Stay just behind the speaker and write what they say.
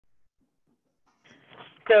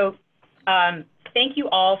So thank you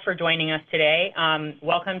all for joining us today.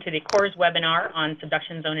 Welcome to the CORES webinar on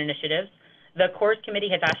subduction zone initiatives. The CORES committee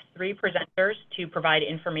has asked 3 presenters to provide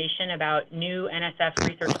information about new NSF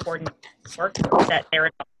research coordination work that they're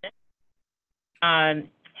involved in.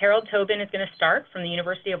 Harold Tobin is going to start from the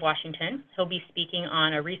University of Washington. He'll be speaking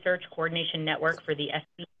on a research coordination network for the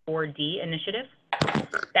SC4D initiative.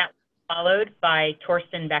 That followed by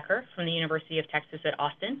Thorsten Becker from the University of Texas at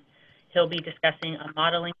Austin. He'll be discussing a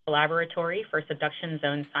modeling laboratory for subduction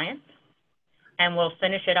zone science. And we'll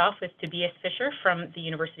finish it off with Tobias Fischer from the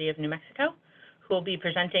University of New Mexico, who will be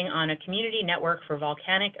presenting on a community network for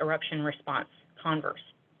volcanic eruption response, CONVERSE.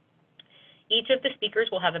 Each of the speakers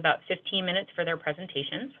will have about 15 minutes for their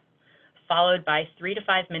presentations, followed by 3 to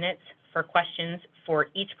 5 minutes for questions for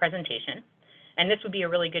each presentation. And this would be a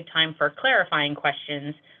really good time for clarifying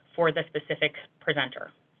questions for the specific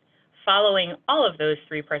presenter. Following all of those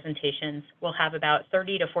 3 presentations, we'll have about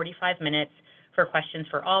 30 to 45 minutes for questions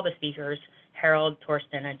for all the speakers, Harold,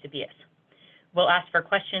 Thorsten, and Tobias. We'll ask for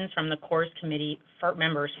questions from the CORES committee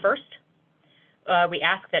members first. We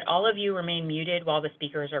ask that all of you remain muted while the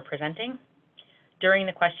speakers are presenting. During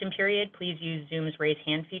the question period, please use Zoom's raise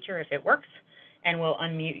hand feature if it works, and we'll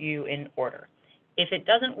unmute you in order. If it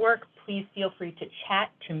doesn't work, please feel free to chat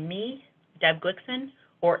to me, Deb Glickson,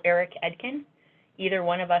 or Eric Edkin. Either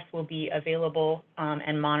one of us will be available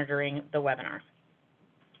and monitoring the webinar.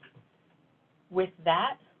 With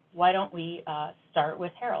that, why don't we start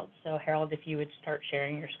with Harold? So Harold, if you would start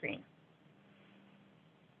sharing your screen.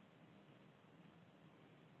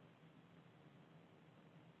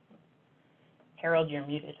 Harold, you're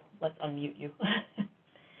muted. Let's unmute you.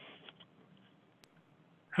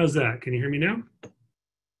 How's that? Can you hear me now?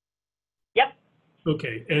 Yep.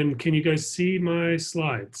 Okay, and can you guys see my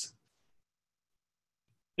slides?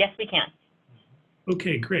 Yes, we can.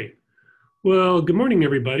 Okay, great. Well, good morning,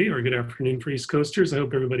 everybody, or good afternoon for East Coasters. I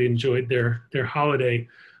hope everybody enjoyed their holiday.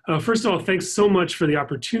 First of all, thanks so much for the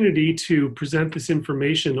opportunity to present this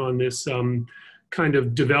information on this kind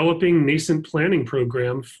of developing nascent planning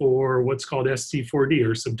program for what's called SC4D,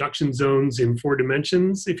 or subduction zones in 4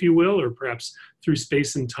 dimensions, if you will, or perhaps through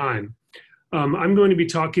space and time. I'm going to be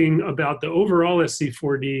talking about the overall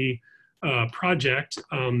SC4D project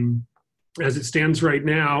as it stands right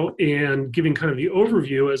now, and giving kind of the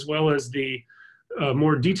overview as well as the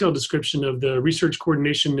more detailed description of the research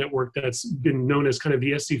coordination network that's been known as kind of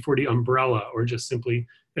the SC4D umbrella, or just simply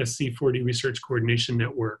SC4D Research Coordination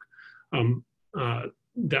Network.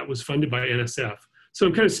 That was funded by NSF. So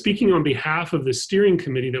I'm kind of speaking on behalf of the steering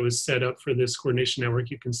committee that was set up for this coordination network.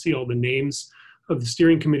 You can see all the names of the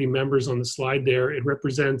steering committee members on the slide there. It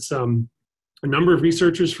represents a number of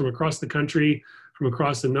researchers from across the country, from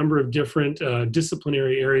across a number of different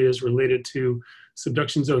disciplinary areas related to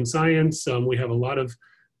subduction zone science. We have a lot of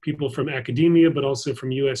people from academia, but also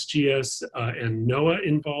from USGS and NOAA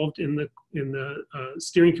involved in the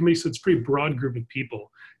steering committee. So it's a pretty broad group of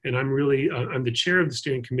people. And I'm the chair of the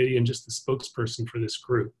steering committee and just the spokesperson for this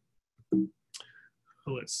group.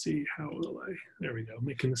 Let's see, there we go,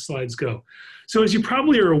 making the slides go. So as you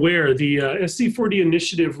probably are aware, the SC4D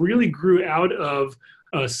initiative really grew out of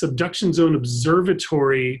a subduction zone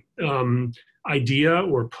observatory idea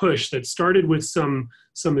or push that started with some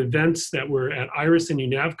events that were at IRIS and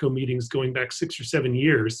UNAVCO meetings going back 6 or 7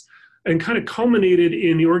 years, and kind of culminated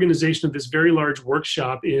in the organization of this very large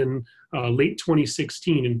workshop in late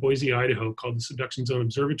 2016 in Boise, Idaho, called the Subduction Zone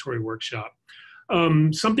Observatory Workshop.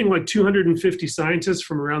 Something like 250 scientists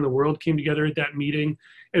from around the world came together at that meeting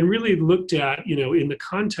and really looked at, in the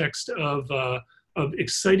context of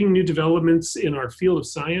exciting new developments in our field of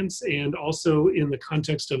science, and also in the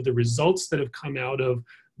context of the results that have come out of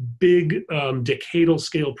big decadal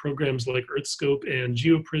scale programs like EarthScope and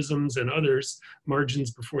GeoPrisms and others,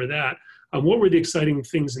 margins before that. What were the exciting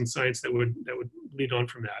things in science that would lead on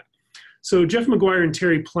from that? So Jeff McGuire and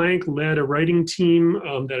Terry Plank led a writing team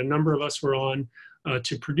that a number of us were on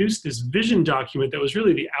to produce this vision document that was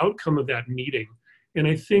really the outcome of that meeting. And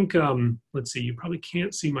I think, let's see, you probably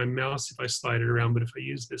can't see my mouse if I slide it around, but if I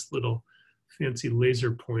use this little fancy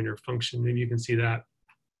laser pointer function, maybe you can see that.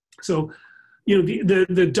 So,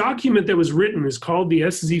 the document that was written is called the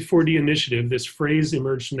SZ4D Initiative. This phrase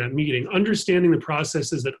emerged from that meeting: understanding the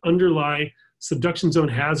processes that underlie subduction zone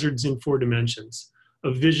hazards in 4 dimensions.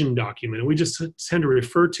 A vision document, and we just tend to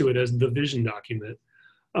refer to it as the vision document.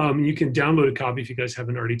 You can download a copy if you guys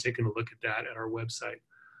haven't already taken a look at that at our website.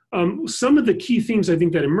 Some of the key themes I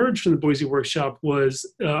think that emerged from the Boise workshop was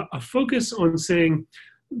a focus on saying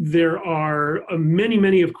there are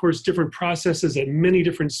many, of course, different processes at many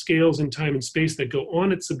different scales in time and space that go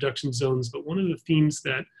on at subduction zones. But one of the themes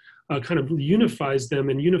that kind of unifies them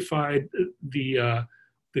and unified the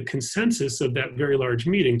consensus of that very large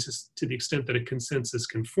meeting, to the extent that a consensus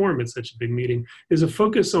can form at such a big meeting, is a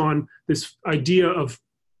focus on this idea of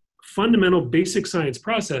fundamental basic science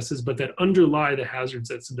processes, but that underlie the hazards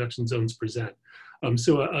that subduction zones present.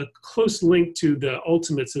 So a close link to the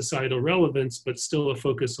ultimate societal relevance, but still a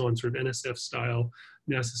focus on sort of NSF style,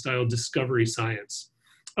 NASA style discovery science.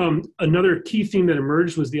 Another key theme that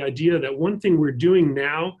emerged was the idea that one thing we're doing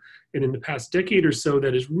now and in the past decade or so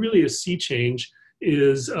that is really a sea change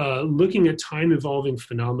is looking at time evolving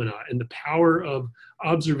phenomena and the power of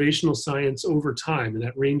observational science over time. And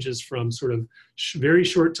that ranges from sort of very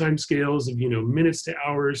short time scales of, minutes to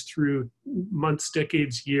hours through months,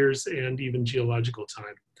 decades, years, and even geological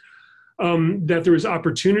time. That there is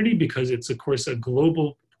opportunity because it's, of course, a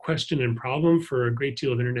global question and problem for a great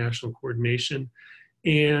deal of international coordination.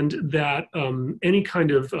 And that any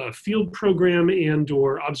kind of field program and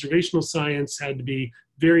or observational science had to be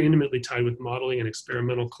very intimately tied with modeling and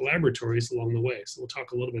experimental collaboratories along the way. So we'll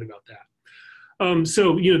talk a little bit about that.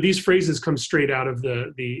 So these phrases come straight out of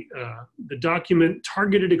the document: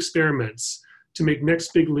 targeted experiments to make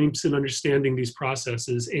next big leaps in understanding these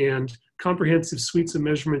processes, and comprehensive suites of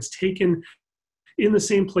measurements taken in the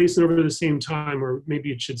same place and over the same time, or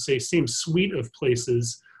maybe it should say same suite of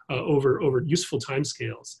places over useful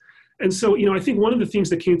timescales. And so, I think one of the things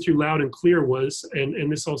that came through loud and clear was,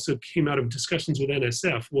 and this also came out of discussions with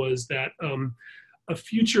NSF, was that a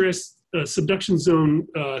futurist subduction zone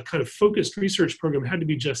kind of focused research program had to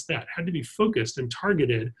be just that, had to be focused and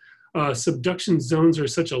targeted. Subduction zones are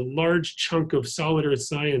such a large chunk of solid earth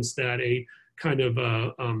science that a kind of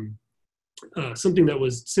something that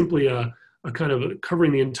was simply a kind of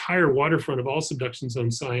covering the entire waterfront of all subduction zone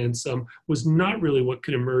science was not really what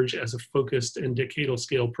could emerge as a focused and decadal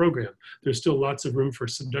scale program. There's still lots of room for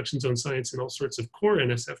subduction zone science in all sorts of core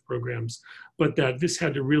NSF programs, but that this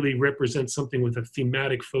had to really represent something with a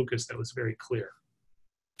thematic focus that was very clear.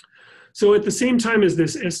 So at the same time as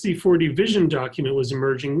this SD4D vision document was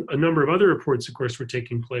emerging, a number of other reports, of course, were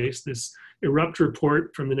taking place. This ERUPT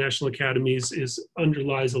report from the National Academies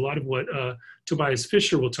underlies a lot of what Tobias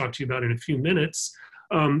Fischer will talk to you about in a few minutes.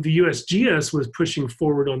 The USGS was pushing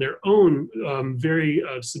forward on their own very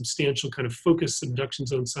substantial kind of focused subduction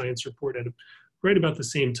zone science report at right about the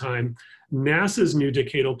same time. NASA's new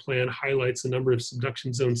decadal plan highlights a number of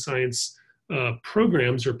subduction zone science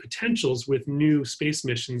programs or potentials with new space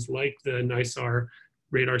missions like the NISAR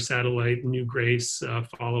radar satellite, New Grace,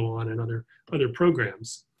 follow-on, and other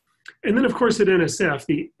programs. And then, of course, at NSF,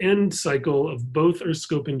 the end cycle of both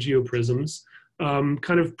EarthScope and GeoPrisms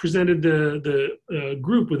kind of presented the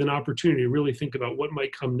group with an opportunity to really think about what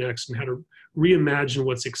might come next and how to reimagine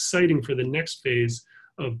what's exciting for the next phase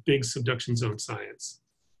of big subduction zone science.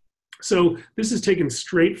 So this is taken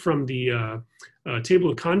straight from the table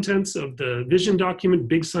of contents of the vision document,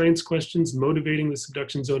 Big Science Questions Motivating the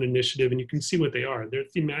Subduction Zone Initiative, and you can see what they are. They're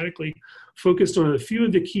thematically focused on a few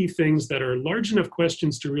of the key things that are large enough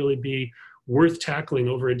questions to really be worth tackling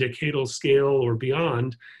over a decadal scale or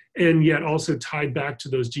beyond, and yet also tied back to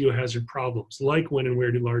those geohazard problems, like when and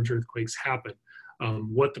where do large earthquakes happen,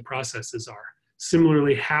 what the processes are.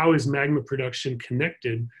 Similarly, how is magma production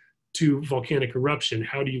connected to volcanic eruption?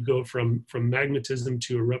 How do you go from magmatism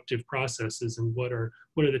to eruptive processes, and what are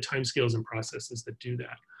the timescales and processes that do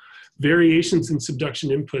that? Variations in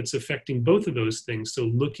subduction inputs affecting both of those things. So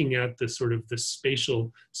looking at the sort of the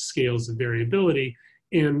spatial scales of variability,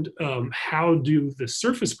 and how do the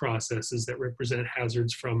surface processes that represent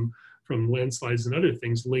hazards from landslides and other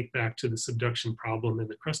things link back to the subduction problem and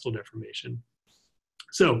the crustal deformation.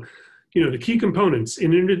 So, the key components: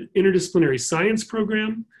 an interdisciplinary science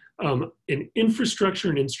program, an infrastructure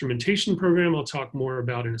and instrumentation program I'll talk more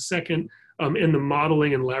about in a second, and the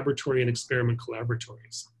modeling and laboratory and experiment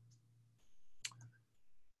collaboratories.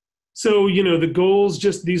 So, the goals,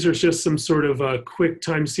 these are just some sort of quick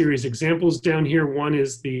time series examples down here. One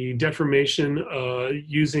is the deformation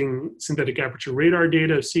using synthetic aperture radar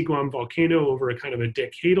data of Siguam volcano over a kind of a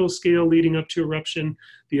decadal scale leading up to eruption.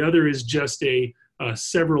 The other is just a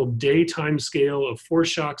several day time scale of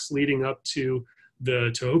foreshocks leading up to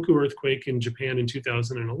the Tohoku earthquake in Japan in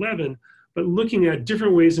 2011, but looking at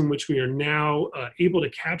different ways in which we are now able to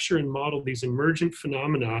capture and model these emergent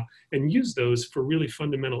phenomena and use those for really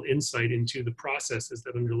fundamental insight into the processes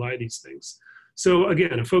that underlie these things. So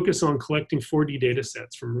again, a focus on collecting 4D data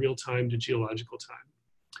sets from real time to geological time.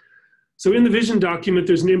 So in the vision document,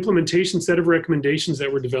 there's an implementation set of recommendations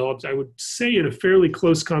that were developed, I would say, in a fairly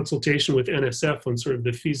close consultation with NSF on sort of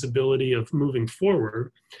the feasibility of moving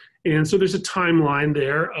forward. And so there's a timeline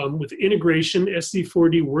there with integration,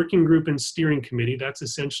 SC4D working group and steering committee. That's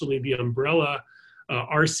essentially the umbrella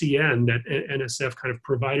RCN that NSF kind of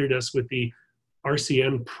provided us with the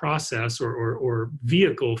RCN process or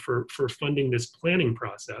vehicle for funding this planning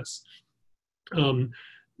process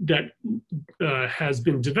that has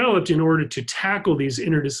been developed in order to tackle these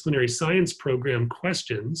interdisciplinary science program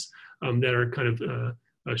questions that are kind of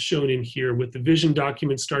shown in here with the vision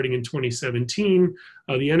document starting in 2017.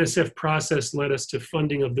 The NSF process led us to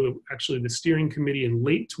funding of actually the steering committee in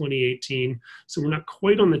late 2018. So we're not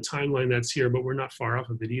quite on the timeline that's here, but we're not far off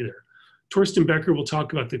of it either. Thorsten Becker will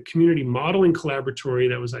talk about the community modeling collaboratory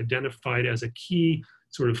that was identified as a key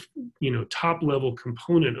sort of, top level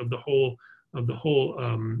component of the whole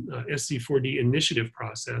SC4D initiative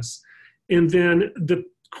process. And then the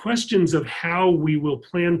questions of how we will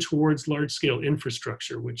plan towards large-scale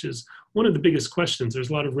infrastructure, which is one of the biggest questions. There's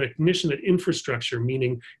a lot of recognition that infrastructure,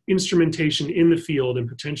 meaning instrumentation in the field and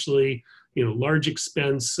potentially, large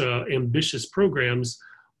expense, ambitious programs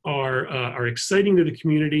are exciting to the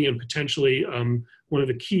community and potentially one of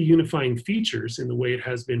the key unifying features in the way it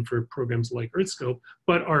has been for programs like EarthScope,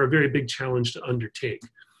 but are a very big challenge to undertake.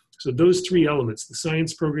 So those three elements, the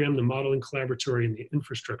science program, the modeling collaboratory, and the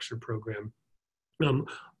infrastructure program,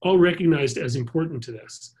 all recognized as important to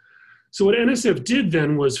this. So what NSF did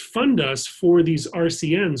then was fund us for these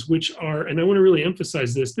RCNs, which are, and I want to really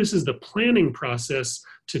emphasize this, this is the planning process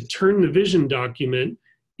to turn the vision document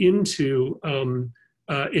into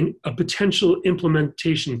in a potential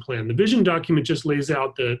implementation plan. The vision document just lays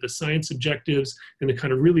out the science objectives and the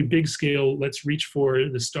kind of really big scale, let's reach for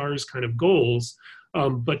the stars kind of goals,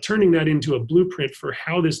 but turning that into a blueprint for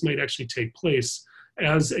how this might actually take place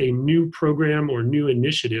as a new program or new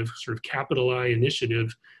initiative, sort of capital I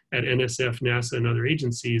initiative at NSF, NASA, and other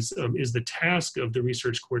agencies is the task of the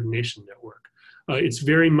Research Coordination Network. It's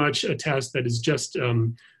very much a task that is just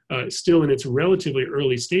still in its relatively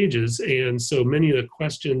early stages, and so many of the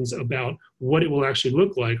questions about what it will actually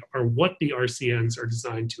look like are what the RCNs are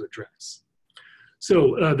designed to address.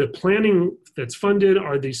 So the planning that's funded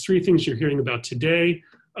are these three things you're hearing about today.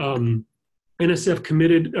 NSF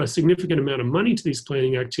committed a significant amount of money to these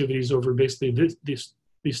planning activities over basically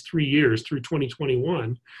these 3 years through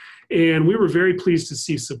 2021. And we were very pleased to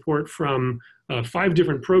see support from 5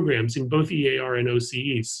 different programs in both EAR and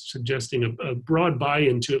OCE, suggesting a broad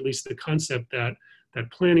buy-in to at least the concept that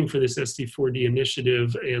planning for this SC4D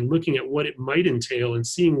initiative and looking at what it might entail and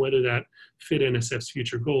seeing whether that fit NSF's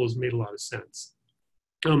future goals made a lot of sense.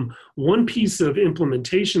 One piece of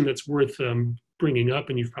implementation that's worth bringing up,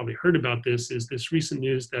 and you've probably heard about this, is this recent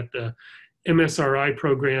news that the MSRI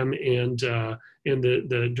program and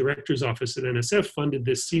the director's office at NSF funded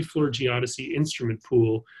this seafloor geodesy instrument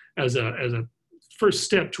pool as a first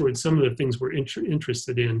step towards some of the things we're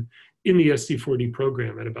interested in the SC4D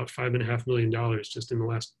program at about $5.5 million just in the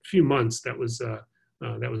last few months that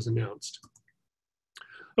was announced.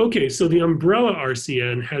 Okay, so the umbrella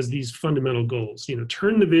RCN has these fundamental goals,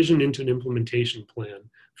 turn the vision into an implementation plan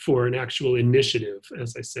for an actual initiative,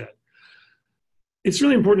 as I said. It's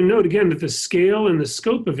really important to note, again, that the scale and the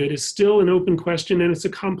scope of it is still an open question, and it's a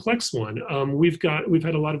complex one. We've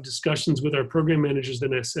had a lot of discussions with our program managers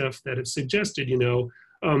at NSF that have suggested,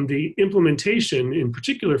 the implementation, in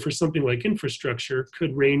particular for something like infrastructure,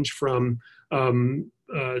 could range from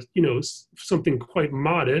something quite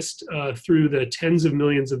modest through the tens of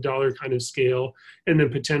millions of dollar kind of scale, and then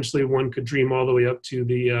potentially one could dream all the way up to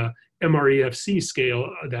the MREFC scale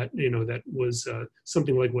that was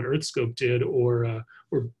something like what EarthScope did, or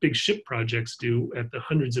big ship projects do at the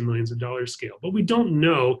hundreds of millions of dollars scale. But we don't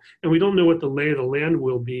know, and we don't know what the lay of the land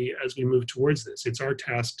will be as we move towards this. It's our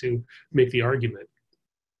task to make the argument.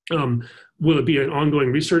 Will it be an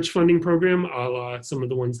ongoing research funding program, a la some of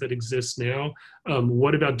the ones that exist now?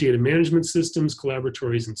 What about data management systems,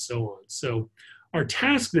 collaboratories, and so on? So our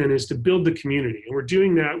task then is to build the community, and we're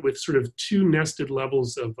doing that with sort of 2 nested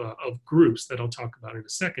levels of groups that I'll talk about in a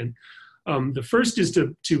second. The first is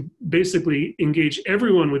to basically engage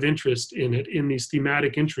everyone with interest in it in these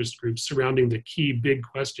thematic interest groups surrounding the key big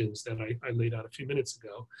questions that I laid out a few minutes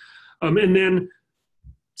ago. And then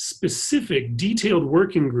specific detailed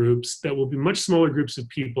working groups that will be much smaller groups of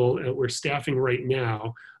people we're staffing right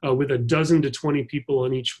now with a dozen to 20 people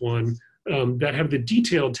on each one that have the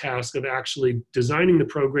detailed task of actually designing the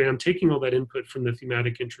program, taking all that input from the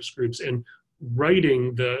thematic interest groups and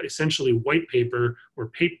writing the essentially white paper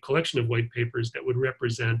or collection of white papers that would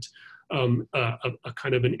represent a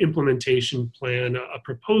kind of an implementation plan, a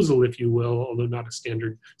proposal, if you will, although not a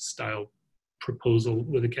standard style proposal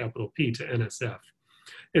with a capital P to NSF.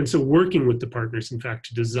 And so working with the partners, in fact,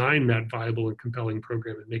 to design that viable and compelling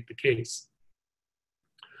program and make the case.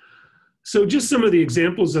 So just some of the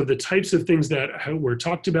examples of the types of things that were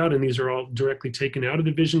talked about, and these are all directly taken out of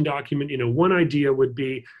the vision document. One idea would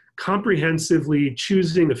be comprehensively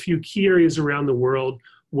choosing a few key areas around the world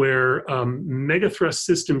where megathrust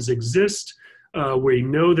systems exist, where you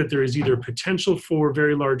know that there is either potential for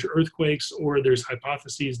very large earthquakes, or there's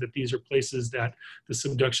hypotheses that these are places that the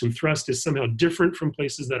subduction thrust is somehow different from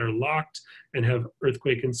places that are locked and have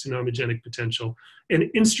earthquake and tsunamigenic potential, and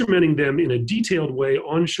instrumenting them in a detailed way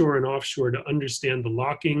onshore and offshore to understand the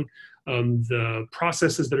locking, the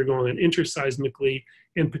processes that are going on interseismically,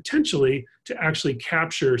 and potentially to actually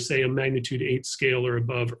capture, say, a magnitude 8 scale or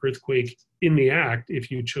above earthquake in the act.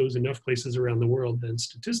 If you chose enough places around the world, then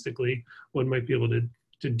statistically, one might be able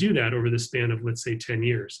to do that over the span of, let's say, 10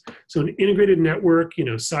 years. So an integrated network,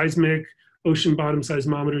 seismic, ocean bottom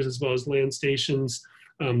seismometers, as well as land stations,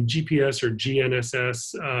 GPS or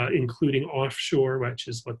GNSS, including offshore, which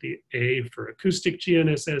is what the A for acoustic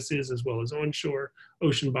GNSS is, as well as onshore,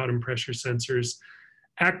 ocean bottom pressure sensors,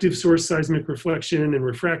 active source seismic reflection and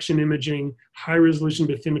refraction imaging, high resolution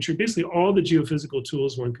bathymetry, basically all the geophysical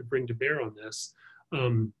tools one could bring to bear on this,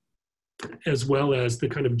 as well as the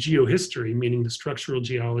kind of geohistory, meaning the structural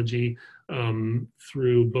geology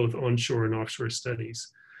through both onshore and offshore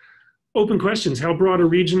studies. Open questions: how broad a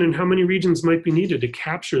region and how many regions might be needed to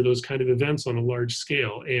capture those kind of events on a large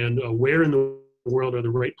scale, and where in the world are the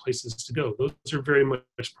right places to go? Those are very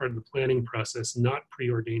much part of the planning process, not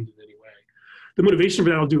preordained in any way. The motivation for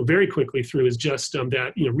that I'll do very quickly through is just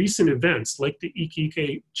that recent events like the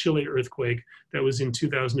Iquique, Chile earthquake that was in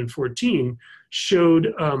 2014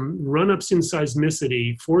 showed run-ups in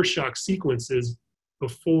seismicity, foreshock sequences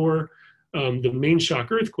before the main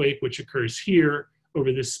shock earthquake, which occurs here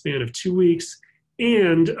over this span of 2 weeks,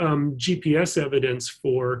 and GPS evidence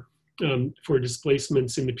for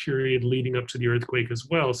displacements in the period leading up to the earthquake as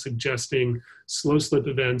well, suggesting slow slip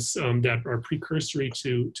events that are precursory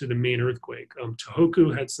to the main earthquake.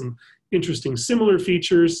 Tohoku had some interesting similar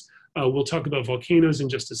features. We'll talk about volcanoes in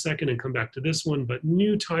just a second and come back to this one, but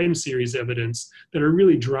new time series evidence that are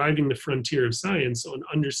really driving the frontier of science on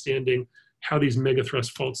understanding how these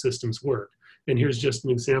megathrust fault systems work. And here's just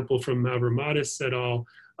an example from Mavromatis et al.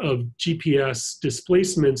 Of GPS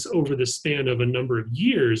displacements over the span of a number of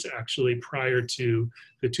years, actually prior to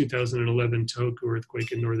the 2011 Tohoku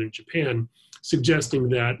earthquake in northern Japan, suggesting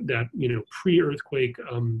that pre-earthquake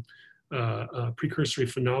precursory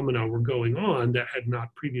phenomena were going on that had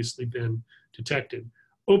not previously been detected.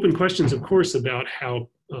 Open questions, of course, about how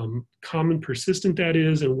common persistent that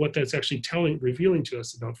is and what that's actually revealing to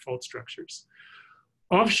us about fault structures.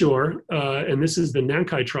 Offshore, and this is the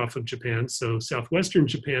Nankai Trough of Japan, so southwestern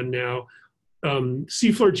Japan now,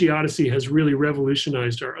 seafloor geodesy has really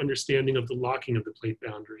revolutionized our understanding of the locking of the plate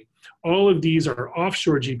boundary. All of these are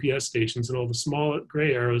offshore GPS stations, and all the small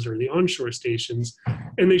gray arrows are the onshore stations.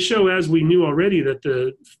 And they show, as we knew already, that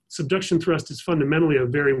the subduction thrust is fundamentally a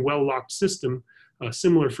very well-locked system,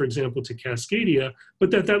 similar, for example, to Cascadia,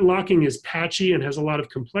 but that locking is patchy and has a lot of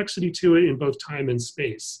complexity to it in both time and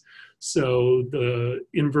space. So the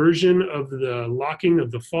inversion of the locking of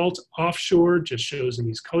the fault offshore just shows in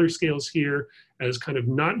these color scales here as kind of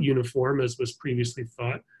not uniform as was previously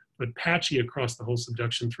thought, but patchy across the whole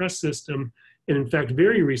subduction thrust system. And in fact,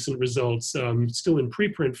 very recent results, still in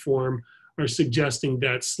preprint form, are suggesting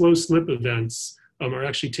that slow slip events are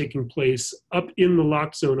actually taking place up in the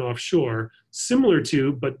locked zone offshore, similar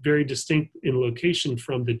to, but very distinct in location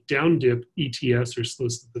from the down dip ETS or slow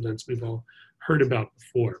slip events we've all heard about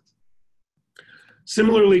before.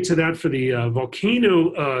 Similarly to that, for the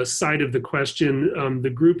volcano side of the question,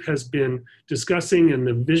 the group has been discussing, and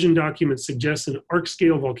the vision document suggests, an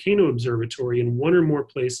arc-scale volcano observatory in one or more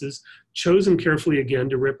places, chosen carefully again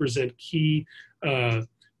to represent key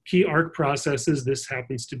arc processes. This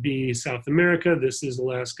happens to be South America. This is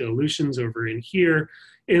Alaska Aleutians over in here,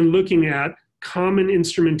 and looking at common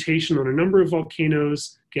instrumentation on a number of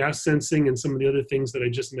volcanoes, gas sensing, and some of the other things that I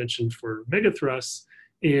just mentioned for megathrusts,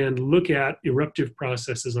 and look at eruptive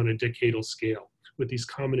processes on a decadal scale with these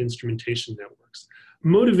common instrumentation networks.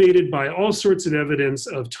 Motivated by all sorts of evidence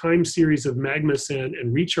of time series of magma ascent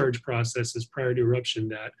and recharge processes prior to eruption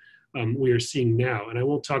that we are seeing now. And I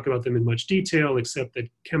won't talk about them in much detail, except that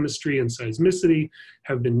chemistry and seismicity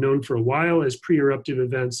have been known for a while as pre-eruptive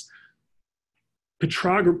events.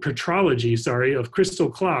 Petrology, of crystal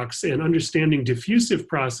clocks and understanding diffusive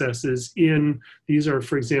processes these are,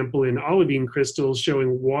 for example, in olivine crystals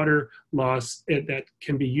showing water loss that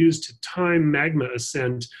can be used to time magma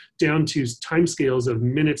ascent down to timescales of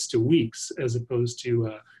minutes to weeks as opposed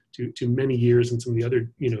to to many years and some of the other,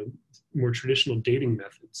 more traditional dating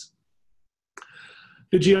methods.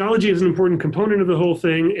 The geology is an important component of the whole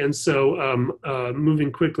thing, and so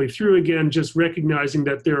moving quickly through again, just recognizing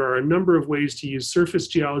that there are a number of ways to use surface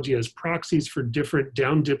geology as proxies for different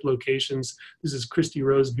down dip locations. This is Christy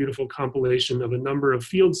Rowe's beautiful compilation of a number of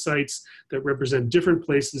field sites that represent different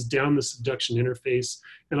places down the subduction interface.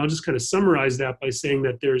 And I'll just kind of summarize that by saying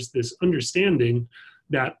that there's this understanding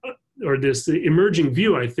that or this emerging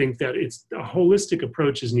view, I think, that it's a holistic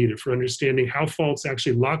approach is needed for understanding how faults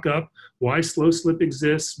actually lock up, why slow slip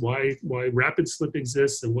exists, why rapid slip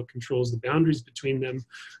exists, and what controls the boundaries between them.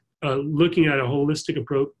 Looking at a holistic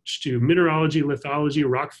approach to mineralogy, lithology,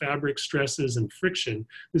 rock fabric stresses, and friction.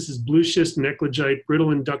 This is blue schist and eclogite,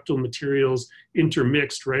 brittle and ductile materials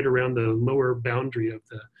intermixed right around the lower boundary of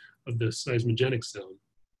the seismogenic zone.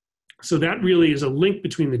 So that really is a link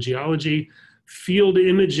between the geology, field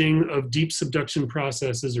imaging of deep subduction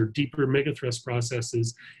processes or deeper megathrust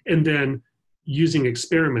processes, and then using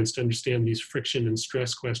experiments to understand these friction and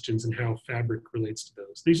stress questions and how fabric relates to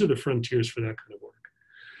those. These are the frontiers for that kind of work.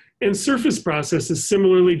 And surface processes,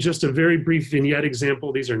 similarly, just a very brief vignette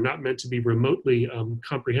example. These are not meant to be remotely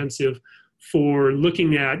comprehensive for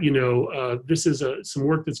looking at, this is some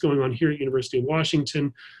work that's going on here at University of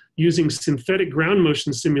Washington using synthetic ground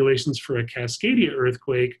motion simulations for a Cascadia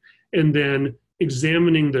earthquake, and then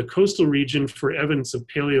examining the coastal region for evidence of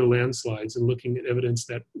paleo landslides and looking at evidence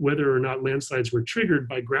that whether or not landslides were triggered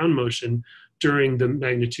by ground motion during the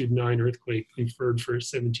magnitude 9 earthquake inferred for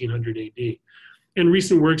 1700 AD. And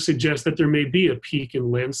recent work suggests that there may be a peak in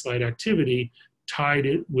landslide activity tied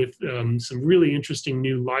in with some really interesting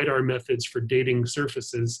new LIDAR methods for dating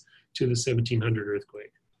surfaces to the 1700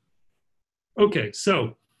 earthquake. Okay,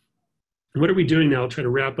 so what are we doing now? I'll try to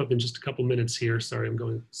wrap up in just a couple minutes here. Sorry, I'm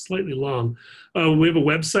going slightly long. We have a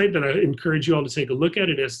website that I encourage you all to take a look at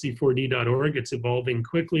sc4d.org. It's evolving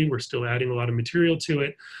quickly. We're still adding a lot of material to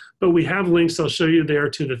it. But we have links, I'll show you there,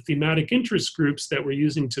 to the thematic interest groups that we're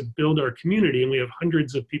using to build our community. And we have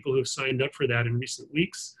hundreds of people who have signed up for that in recent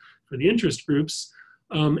weeks for the interest groups.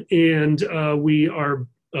 We are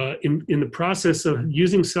in the process of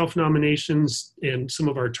using self-nominations and some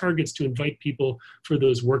of our targets to invite people for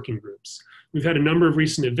those working groups. We've had a number of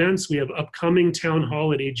recent events. We have upcoming town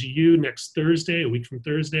hall at AGU next Thursday, a week from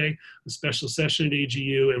Thursday, a special session at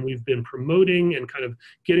AGU, and we've been promoting and kind of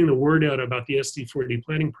getting the word out about the SD4D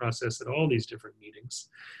planning process at all these different meetings.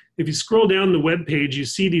 If you scroll down the web page, you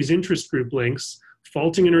see these interest group links.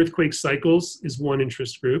 Faulting and earthquake cycles is one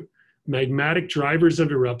interest group. Magmatic drivers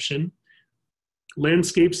of eruption.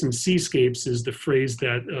 Landscapes and seascapes is the phrase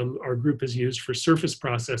that our group has used for surface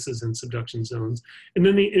processes and subduction zones. And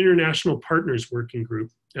then the International Partners Working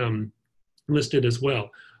Group listed as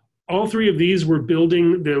well. All three of these, we're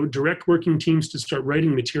building the direct working teams to start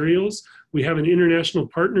writing materials. We have an International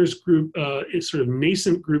Partners Group, it's sort of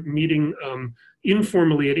nascent group meeting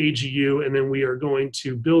informally at AGU, and then we are going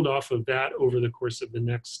to build off of that over the course of the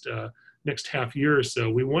next half year or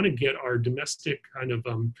so. We want to get our domestic kind of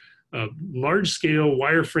large-scale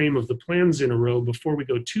wireframe of the plans in a row before we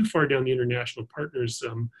go too far down the international partners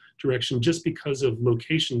direction, just because of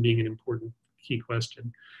location being an important key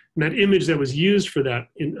question. And that image that was used for that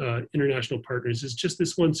international partners is just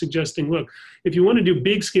this one suggesting, look, if you want to do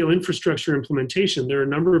big-scale infrastructure implementation, there are a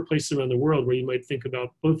number of places around the world where you might think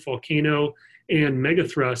about both volcano and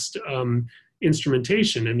megathrust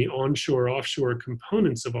instrumentation and the onshore, offshore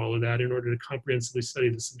components of all of that in order to comprehensively study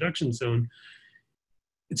the subduction zone.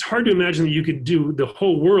 It's hard to imagine that you could do the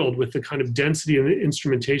whole world with the kind of density and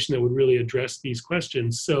instrumentation that would really address these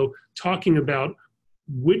questions. So talking about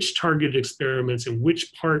which targeted experiments and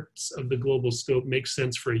which parts of the global scope make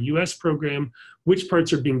sense for a US program, which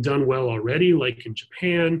parts are being done well already, like in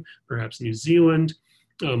Japan, perhaps New Zealand,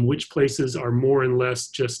 which places are more and less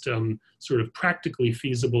just sort of practically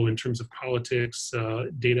feasible in terms of politics,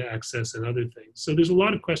 data access, and other things. So there's a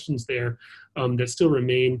lot of questions there that still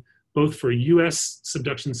remain, both for US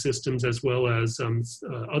subduction systems as well as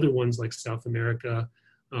other ones like South America,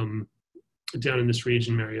 down in this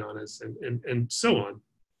region, Marianas, and so on.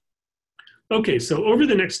 Okay, so over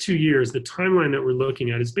the next 2 years, the timeline that we're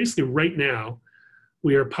looking at is basically right now,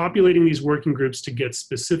 we are populating these working groups to get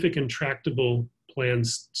specific and tractable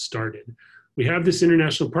plans started. We have this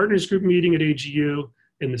International Partners Group meeting at AGU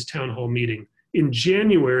and this town hall meeting. In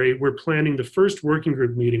January, we're planning the first working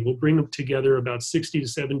group meeting. We'll bring together about 60 to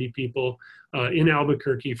 70 people in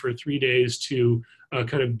Albuquerque for 3 days to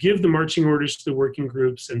kind of give the marching orders to the working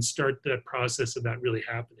groups and start that process of that really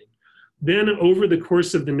happening. Then over the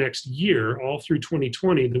course of the next year, all through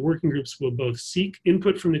 2020, the working groups will both seek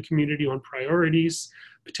input from the community on priorities,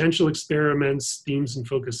 potential experiments, themes, and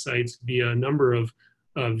focus sites via a number of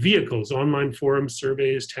vehicles, online forums,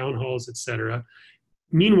 surveys, town halls, etc.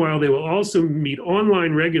 Meanwhile, they will also meet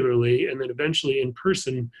online regularly and then eventually in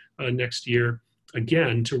person next year,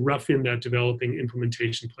 again, to rough in that developing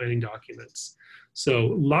implementation planning documents.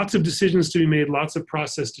 So lots of decisions to be made, lots of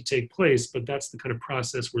process to take place, but that's the kind of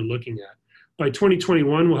process we're looking at. By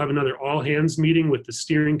 2021, we'll have another all hands meeting with the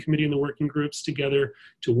steering committee and the working groups together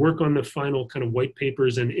to work on the final kind of white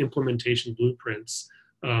papers and implementation blueprints.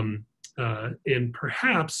 And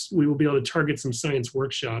perhaps we will be able to target some science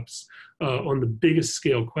workshops on the biggest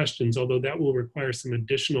scale questions, although that will require some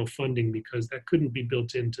additional funding because that couldn't be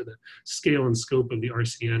built into the scale and scope of the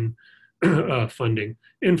RCN funding.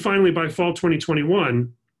 And finally, by fall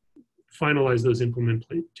 2021, finalize those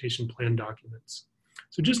implementation plan documents.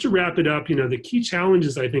 So just to wrap it up, the key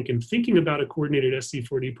challenges, I think, in thinking about a coordinated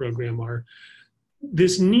SC4D program are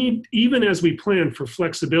this need, even as we plan for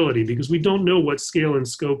flexibility, because we don't know what scale and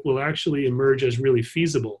scope will actually emerge as really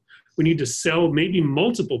feasible. We need to sell maybe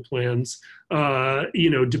multiple plans,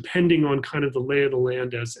 depending on kind of the lay of the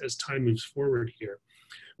land as time moves forward here.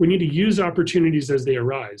 We need to use opportunities as they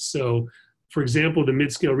arise. So, for example, the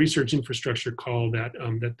mid-scale research infrastructure call that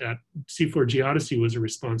C4 Geodesy was a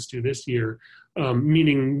response to this year,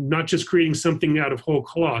 meaning not just creating something out of whole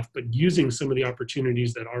cloth, but using some of the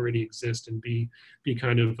opportunities that already exist and be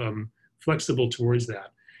kind of flexible towards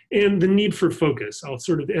that. And the need for focus. I'll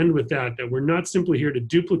sort of end with that we're not simply here to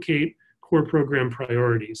duplicate core program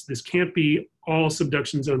priorities. This can't be all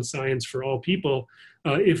subduction zone science for all people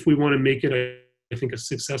if we want to make it, I think, a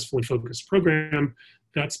successful and focused program.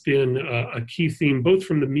 That's been a key theme, both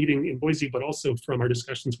from the meeting in Boise, but also from our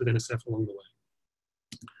discussions with NSF along the way.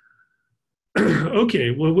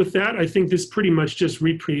 Okay, well, with that, I think this pretty much just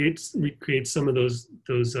recreates some of those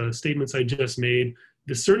statements I just made.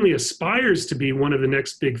 This certainly aspires to be one of the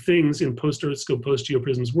next big things in post-Earthscope,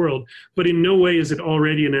 post-GeoPrisms world, but in no way is it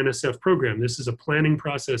already an NSF program. This is a planning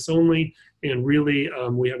process only, and really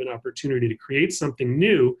we have an opportunity to create something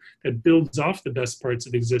new that builds off the best parts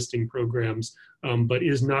of existing programs, but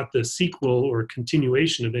is not the sequel or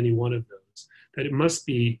continuation of any one of those. That it must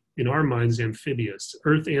be, in our minds, amphibious,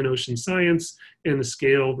 earth and ocean science, and the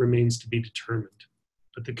scale remains to be determined.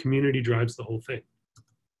 But the community drives the whole thing.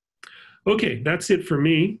 Okay, that's it for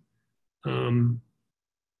me.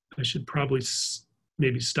 I should probably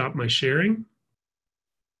maybe stop my sharing.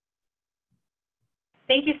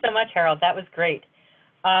 Thank you so much, Harold. That was great.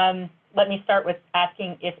 Let me start with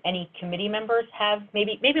asking if any committee members have,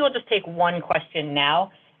 maybe we'll just take one question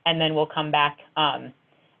now, and then we'll come back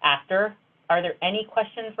after. Are there any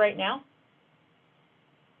questions right now?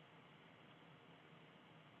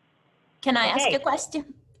 Can I ask a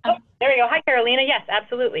question? Oh, there you go. Hi, Carolina. Yes,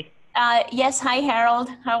 absolutely. Yes, hi, Harold.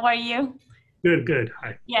 How are you? Good, good.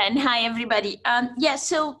 Hi. Yeah, and hi, everybody. Yeah,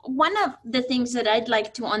 so one of the things that I'd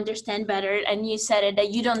like to understand better, and you said it,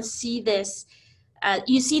 that you don't see this,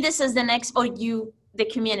 you see this as the next, or you, the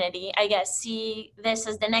community, I guess, see this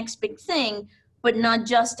as the next big thing, but not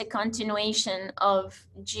just a continuation of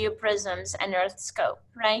GeoPrisms and Earthscope,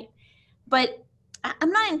 right? But I'm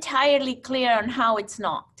not entirely clear on how it's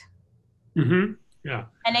not. Mm-hmm. Yeah.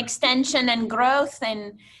 An extension and growth,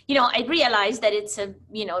 and I realize that it's a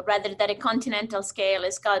rather that a continental scale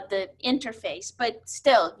has got the interface, but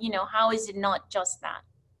still, how is it not just that?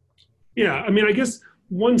 Yeah, I mean, I guess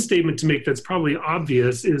one statement to make that's probably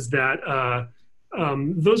obvious is that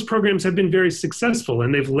those programs have been very successful,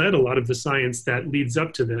 and they've led a lot of the science that leads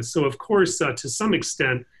up to this. So, of course, to some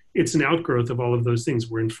extent, it's an outgrowth of all of those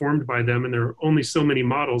things. We're informed by them, and there are only so many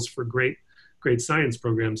models for great science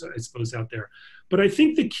programs, I suppose, out there. But I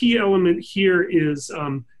think the key element here is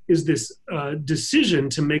this decision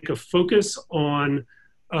to make a focus on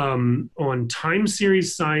time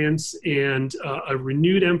series science and a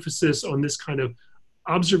renewed emphasis on this kind of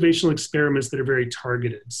observational experiments that are very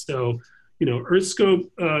targeted. So,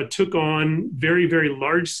 Earthscope took on very, very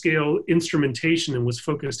large scale instrumentation and was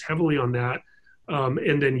focused heavily on that,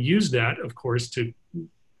 and then used that, of course, to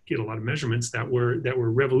get a lot of measurements that were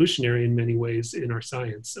revolutionary in many ways in our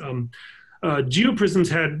science. GeoPrisms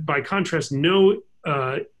had, by contrast, no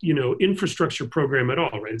infrastructure program at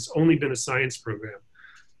all, right? It's only been a science program.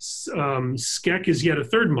 SCEC is yet a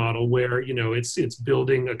third model where it's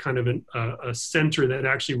building a kind of a center that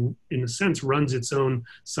actually, in a sense, runs its own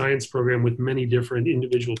science program with many different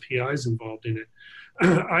individual PIs involved in it.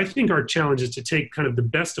 I think our challenge is to take kind of the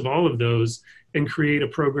best of all of those and create a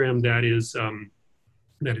program that is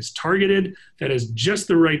that is targeted, that has just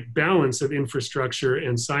the right balance of infrastructure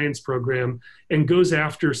and science program, and goes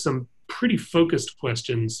after some pretty focused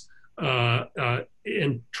questions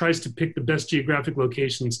and tries to pick the best geographic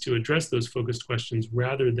locations to address those focused questions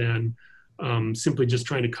rather than simply just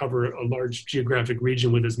trying to cover a large geographic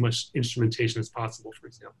region with as much instrumentation as possible, for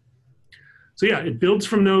example. So yeah, it builds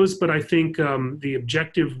from those, but I think the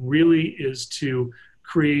objective really is to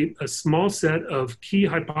create a small set of key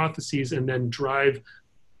hypotheses and then drive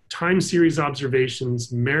time series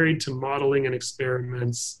observations married to modeling and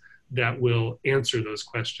experiments that will answer those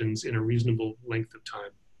questions in a reasonable length of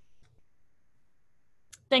time.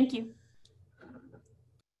 Thank you.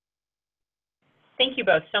 Thank you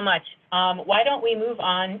both so much. Why don't we move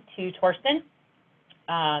on to Thorsten?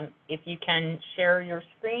 If you can share your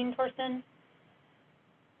screen, Thorsten.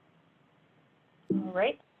 All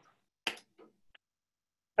right.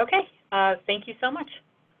 Okay, thank you so much.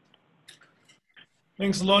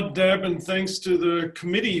 Thanks a lot, Deb, and thanks to the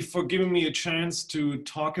committee for giving me a chance to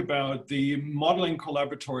talk about the modeling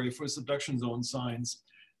collaboratory for subduction zone science.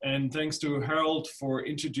 And thanks to Harold for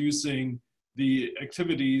introducing the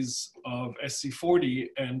activities of SC40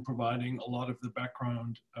 and providing a lot of the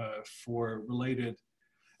background for related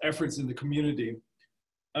efforts in the community.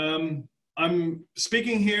 I'm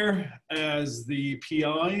speaking here as the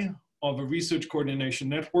PI of a research coordination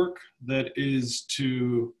network that is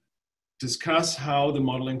to discuss how the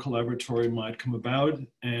modeling collaboratory might come about.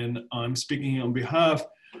 And I'm speaking here on behalf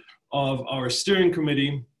of our steering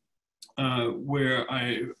committee, where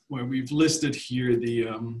we've listed here the,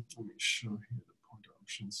 let me show here the pointer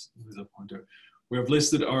options, there's a pointer. We have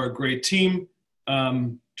listed our great team.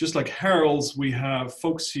 Just like Harold's, we have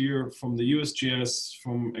folks here from the USGS,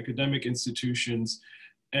 from academic institutions,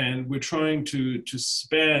 and we're trying to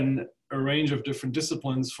span a range of different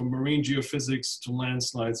disciplines, from marine geophysics to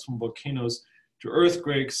landslides, from volcanoes to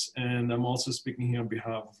earthquakes. And I'm also speaking here on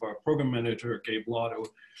behalf of our program manager, Gabe Lotto,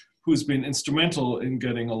 who's been instrumental in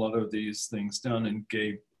getting a lot of these things done. And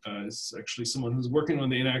Gabe is actually someone who's working on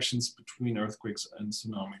the interactions between earthquakes and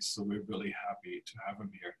tsunamis. So we're really happy to have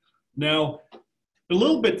him here. Now, a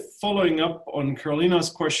little bit following up on Carolina's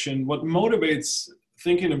question, what motivates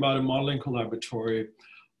thinking about a modeling collaboratory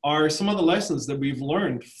are some of the lessons that we've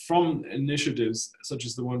learned from initiatives such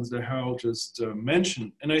as the ones that Harold just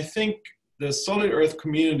mentioned. And I think the solid earth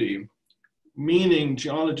community, meaning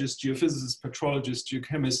geologists, geophysicists, petrologists,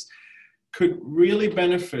 geochemists, could really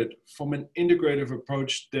benefit from an integrative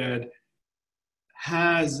approach that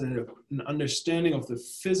has an understanding of the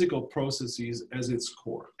physical processes as its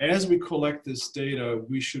core. As we collect this data,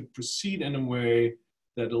 we should proceed in a way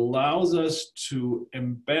that allows us to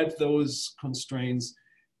embed those constraints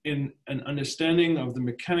in an understanding of the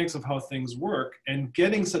mechanics of how things work, and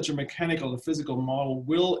getting such a mechanical and physical model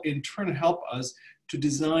will in turn help us to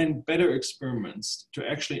design better experiments to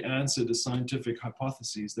actually answer the scientific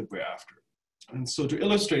hypotheses that we're after. And so to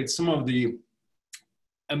illustrate some of the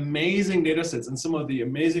amazing data sets and some of the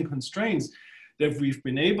amazing constraints that we've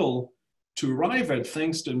been able to arrive at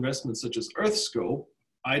thanks to investments such as EarthScope,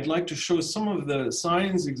 I'd like to show some of the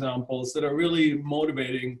science examples that are really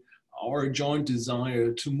motivating our joint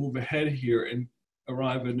desire to move ahead here and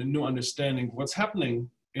arrive at a new understanding of what's happening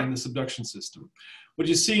in the subduction system. What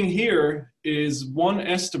you're seeing here is one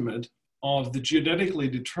estimate of the geodetically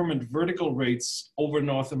determined vertical rates over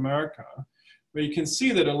North America, where you can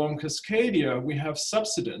see that along Cascadia, we have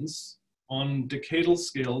subsidence on decadal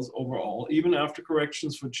scales overall, even after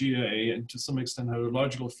corrections for GA and to some extent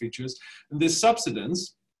hydrological features. And this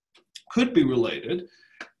subsidence could be related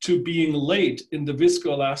to being late in the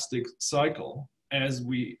viscoelastic cycle, as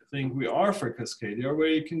we think we are for Cascadia, where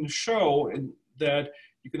you can show that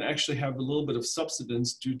you can actually have a little bit of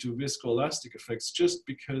subsidence due to viscoelastic effects just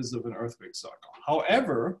because of an earthquake cycle.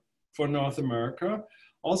 However, for North America,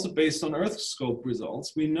 also based on EarthScope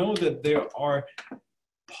results, we know that there are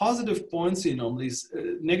positive buoyancy anomalies,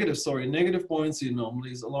 negative buoyancy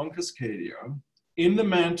anomalies along Cascadia in the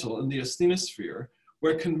mantle, in the asthenosphere,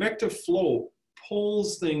 where convective flow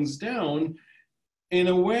pulls things down in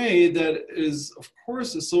a way that is, of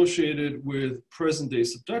course, associated with present-day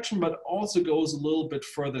subduction, but also goes a little bit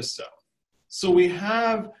further south. So we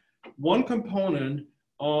have one component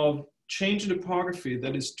of change in topography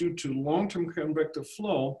that is due to long-term convective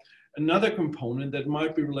flow, another component that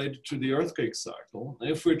might be related to the earthquake cycle. And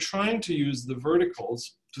if we're trying to use the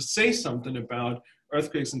verticals to say something about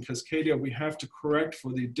earthquakes in Cascadia, we have to correct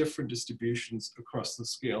for the different distributions across the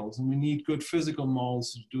scales, and we need good physical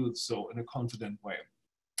models to do so in a confident way.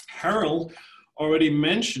 Harold already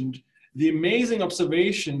mentioned the amazing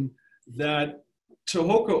observation that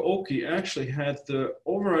Tohoku Oki actually had the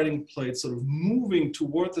overriding plate sort of moving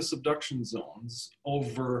toward the subduction zones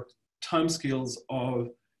over timescales of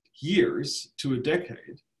years to a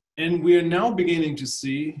decade. And we are now beginning to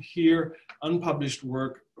see here unpublished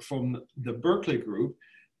work from the Berkeley group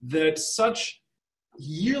that such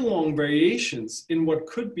year-long variations in what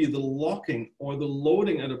could be the locking or the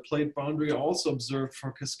loading at a plate boundary are also observed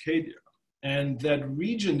for Cascadia. And that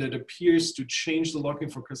region that appears to change the locking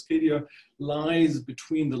for Cascadia lies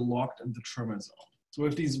between the locked and the tremor zone. So we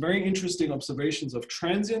have these very interesting observations of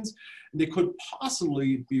transients, and they could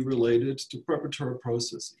possibly be related to preparatory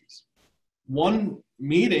processes. One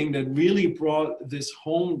meeting that really brought this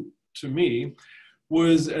home to me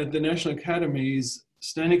was at the National Academy's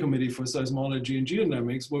Standing Committee for Seismology and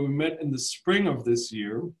Geodynamics, where we met in the spring of this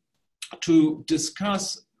year to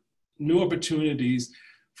discuss new opportunities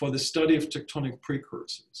for the study of tectonic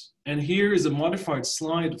precursors. And here is a modified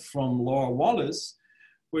slide from Laura Wallace,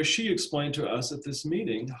 where she explained to us at this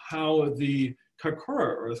meeting how the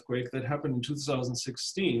Kaikoura earthquake that happened in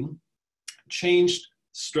 2016 changed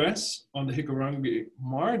stress on the Hikurangi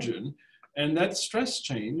margin, and that stress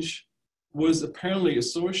change was apparently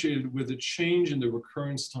associated with a change in the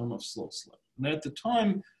recurrence time of slow slip. And at the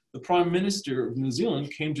time, the Prime Minister of New Zealand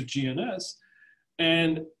came to GNS,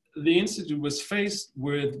 and the Institute was faced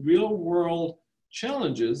with real-world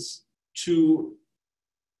challenges to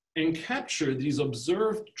capture these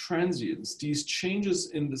observed transients, these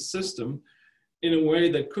changes in the system, in a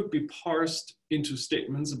way that could be parsed into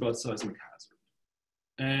statements about seismic hazard.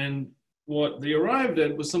 And what they arrived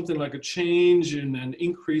at was something like a change in an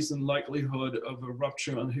increase in likelihood of a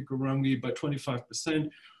rupture on Hikurangi by 25%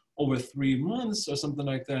 over 3 months or something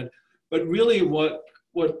like that. But really what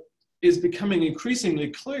is becoming increasingly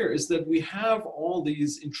clear is that we have all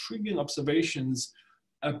these intriguing observations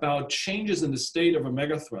about changes in the state of a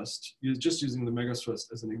megathrust, just using the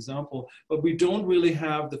megathrust as an example, but we don't really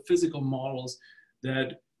have the physical models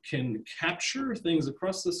that can capture things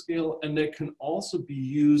across the scale, and that can also be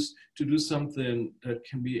used to do something that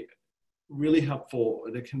can be really helpful,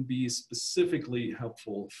 that can be specifically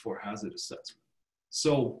helpful for hazard assessment.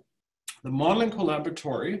 So the modeling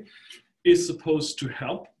collaboratory is supposed to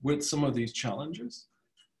help with some of these challenges.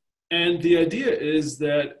 And the idea is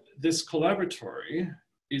that this collaboratory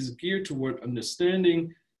is geared toward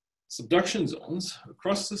understanding subduction zones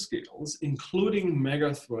across the scales, including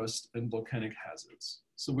megathrust and volcanic hazards.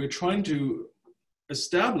 So we're trying to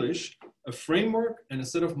establish a framework and a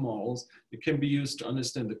set of models that can be used to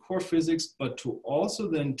understand the core physics, but to also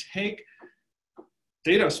then take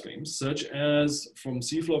data streams, such as from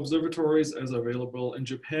seafloor observatories as available in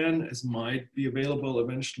Japan, as might be available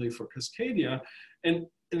eventually for Cascadia. And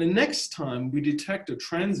the next time we detect a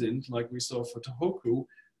transient, like we saw for Tohoku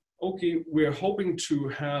Oki, we're hoping to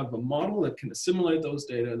have a model that can assimilate those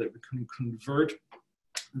data, that we can convert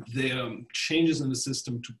the changes in the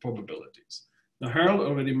system to probabilities. Now, Harold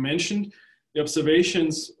already mentioned the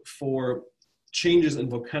observations for changes in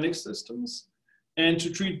volcanic systems, and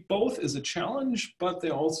to treat both is a challenge, but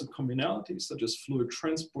there are also commonalities such as fluid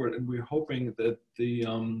transport, and we're hoping that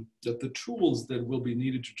the tools that will be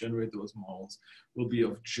needed to generate those models will be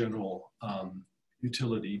of general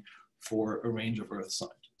utility for a range of Earth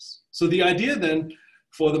scientists. So the idea then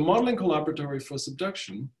for the modeling collaboratory for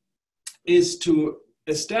subduction is to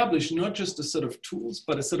establish not just a set of tools,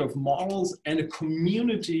 but a set of models and a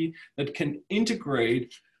community that can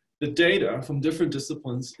integrate the data from different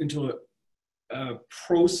disciplines into a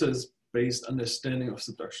process-based understanding of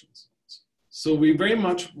subduction zones. So we very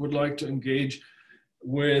much would like to engage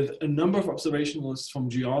with a number of observationalists from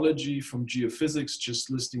geology, from geophysics, just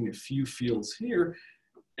listing a few fields here,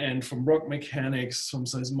 and from rock mechanics, from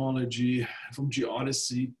seismology, from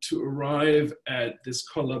geodesy, to arrive at this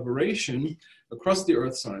collaboration across the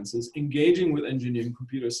earth sciences, engaging with engineering,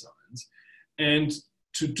 computer science, and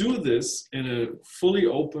to do this in a fully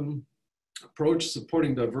open approach,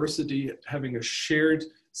 supporting diversity, having a shared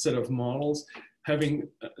set of models, having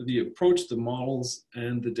the approach, the models,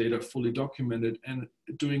 and the data fully documented, and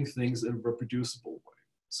doing things in a reproducible way.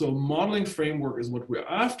 So modeling framework is what we're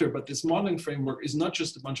after, but this modeling framework is not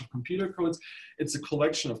just a bunch of computer codes, it's a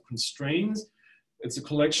collection of constraints, it's a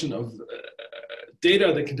collection of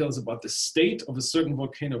data that can tell us about the state of a certain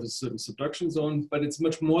volcano, of a certain subduction zone, but it's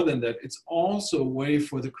much more than that. It's also a way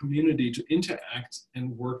for the community to interact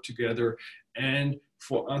and work together, and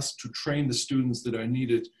for us to train the students that are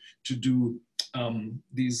needed to do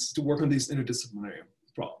to work on these interdisciplinary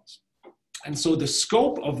problems. And so the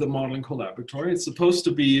scope of the modeling collaboratory, it's supposed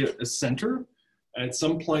to be a center at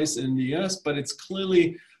some place in the US, but it's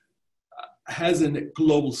clearly has a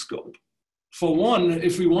global scope. For one,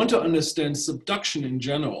 if we want to understand subduction in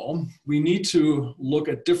general, we need to look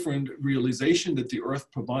at different realization that the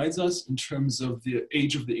Earth provides us in terms of the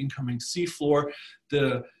age of the incoming seafloor,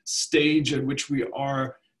 the stage at which we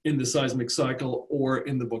are in the seismic cycle or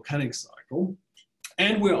in the volcanic cycle.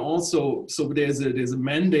 And we're also, so there's a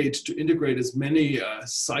mandate to integrate as many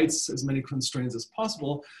sites, as many constraints as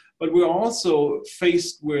possible. But we're also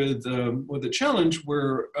faced with a challenge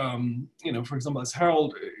where, you know, for example, as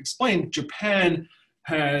Harold explained, Japan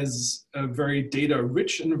has a very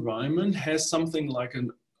data-rich environment, has something like a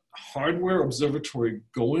hardware observatory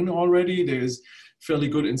going already. There's fairly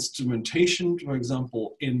good instrumentation, for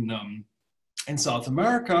example, in South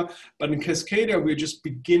America, but in Cascadia, we're just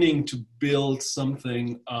beginning to build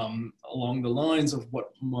something along the lines of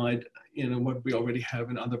what might, you know, what we already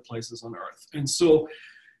have in other places on Earth. And so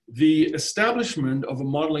the establishment of a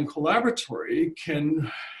modeling collaboratory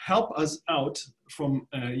can help us out from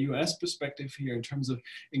a US perspective here in terms of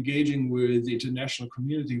engaging with the international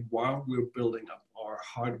community while we're building up our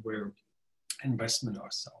hardware investment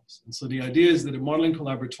ourselves. And so the idea is that a modeling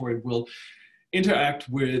collaboratory will interact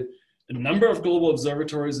with a number of global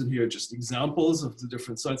observatories, and here are just examples of the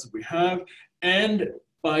different sites that we have. And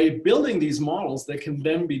by building these models, they can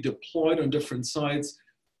then be deployed on different sites,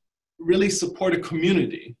 really support a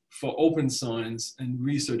community for open science and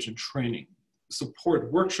research and training,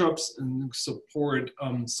 support workshops and support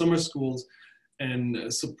summer schools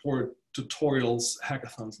and support tutorials,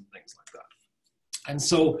 hackathons, and things like that. And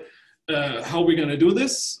so how are we going to do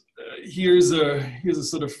this? Here's a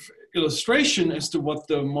sort of illustration as to what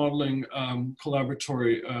the modeling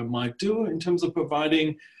collaboratory might do in terms of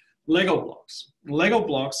providing Lego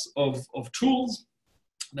blocks of tools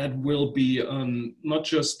that will be not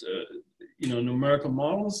just you know, numerical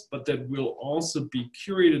models, but that will also be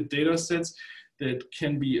curated data sets that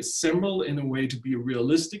can be assembled in a way to be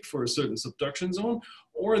realistic for a certain subduction zone,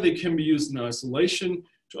 or they can be used in isolation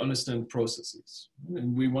to understand processes.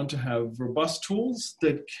 And we want to have robust tools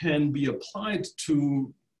that can be applied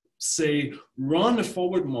to, say, run a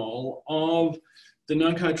forward model of the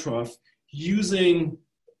Nankai Trough using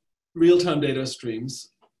real-time data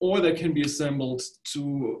streams, or that can be assembled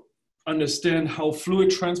to understand how fluid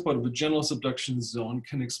transport of a general subduction zone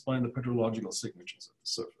can explain the petrological signatures of the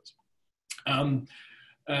surface.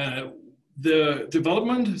 The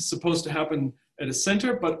development is supposed to happen at a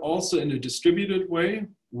center, but also in a distributed way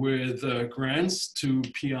with grants to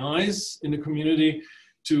PIs in the community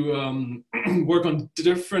to work on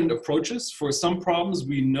different approaches. For some problems,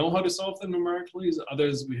 we know how to solve them numerically,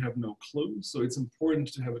 others we have no clue. So it's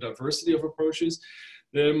important to have a diversity of approaches.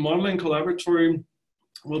 The modeling collaboratory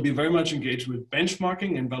will be very much engaged with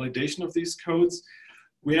benchmarking and validation of these codes.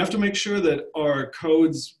 We have to make sure that our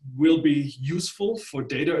codes will be useful for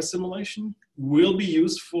data assimilation, will be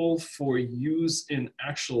useful for use in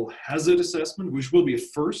actual hazard assessment, which will be a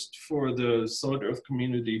first for the solid earth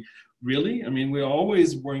community, really. I mean, we're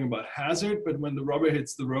always worrying about hazard, but when the rubber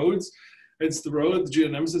hits the road, the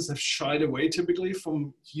geodynamicists have shied away typically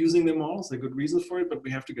from using the models. There's good reasons for it, but we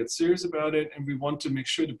have to get serious about it. And we want to make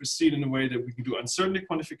sure to proceed in a way that we can do uncertainty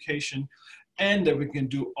quantification and that we can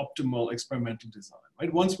do optimal experimental design,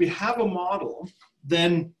 right? Once we have a model,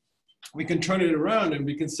 then we can turn it around and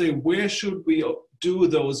we can say, where should we do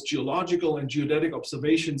those geological and geodetic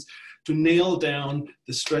observations to nail down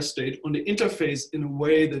the stress state on the interface in a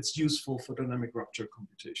way that's useful for dynamic rupture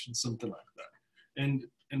computation, something like that.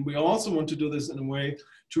 And we also want to do this in a way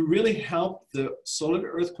to really help the solid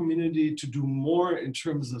earth community to do more in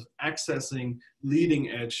terms of accessing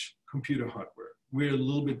leading edge computer hardware. We're a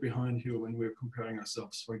little bit behind here when we're comparing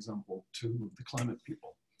ourselves, for example, to the climate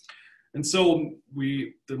people. And so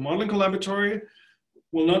the modeling collaboratory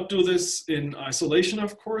will not do this in isolation,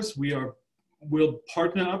 of course. We'll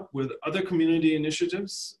partner up with other community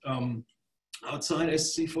initiatives outside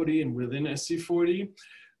SC40 and within SC40.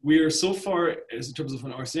 We are so far, as in terms of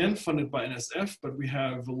an RCN, funded by NSF, but we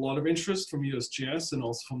have a lot of interest from USGS and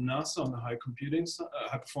also from NASA on the high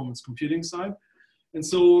performance computing side. And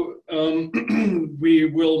so we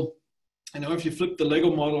will, you know, if you flip the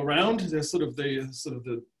Lego model around, there's sort of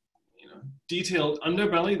the detailed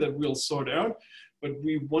underbelly that we'll sort out. But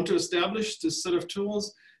we want to establish this set of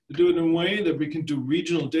tools to do it in a way that we can do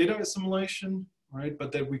regional data assimilation, right?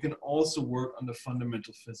 But that we can also work on the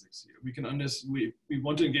fundamental physics here. We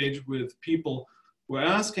want to engage with people who are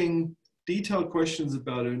asking detailed questions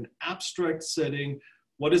about an abstract setting.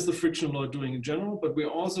 What is the friction law doing in general? But we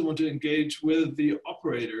also want to engage with the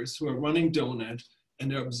operators who are running DONET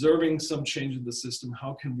and they're observing some change in the system.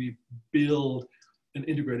 How can we build an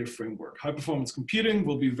integrated framework. High performance computing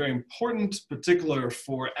will be very important, particular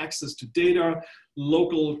for access to data,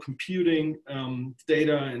 local computing,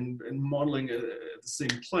 data and modeling at the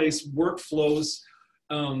same place, workflows,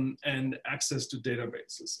 and access to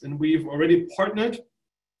databases. And we've already partnered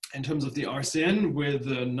in terms of the RCN with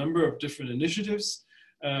a number of different initiatives.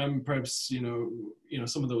 Perhaps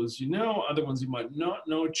some of those other ones you might not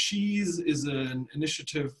know. CHEESE is an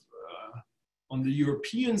initiative on the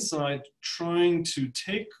European side trying to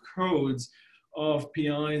take codes of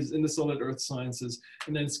PIs in the solid earth sciences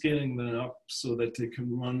and then scaling them up so that they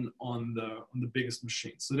can run on the biggest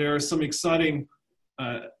machines. So there are some exciting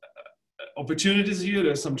opportunities here.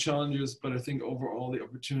 There are some challenges, but I think overall the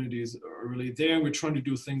opportunities are really there. We're trying to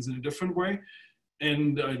do things in a different way.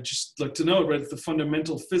 And I'd just like to note, right, the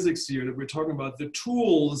fundamental physics here that we're talking about, the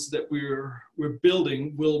tools that we're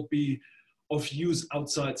building will be of use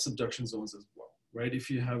outside subduction zones as well, right? If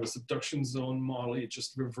you have a subduction zone model, you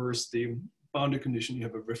just reverse the boundary condition, you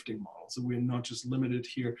have a rifting model. So we're not just limited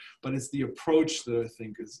here, but it's the approach that I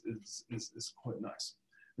think is quite nice.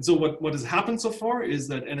 And so what has happened so far is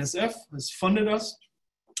that NSF has funded us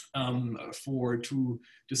to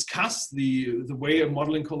discuss the way a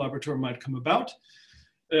modeling collaborator might come about.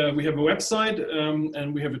 We have a website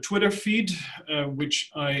and we have a Twitter feed, which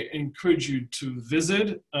I encourage you to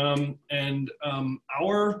visit. Our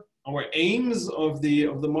aims of the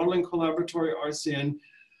Modeling Collaboratory RCN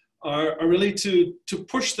are really to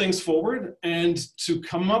push things forward and to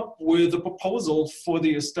come up with a proposal for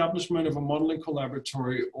the establishment of a modeling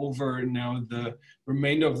collaboratory over now the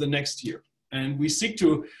remainder of the next year. And we seek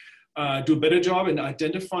to do a better job in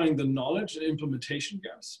identifying the knowledge and implementation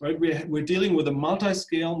gaps, right? We're dealing with a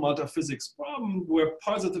multi-scale, multi-physics problem where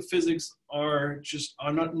parts of the physics are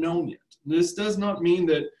not known yet. And this does not mean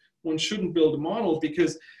that one shouldn't build a model,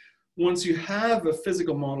 because once you have a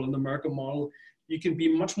physical model, a numerical model, you can be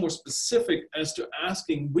much more specific as to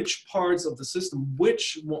asking which parts of the system, what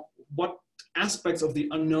aspects of the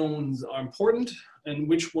unknowns are important and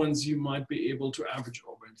which ones you might be able to average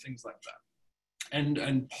over and things like that.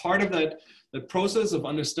 And part of that process of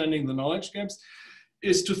understanding the knowledge gaps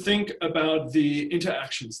is to think about the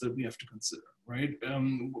interactions that we have to consider, right?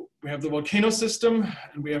 We have the volcano system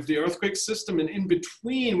and we have the earthquake system, and in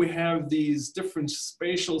between we have these different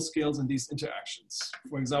spatial scales and these interactions.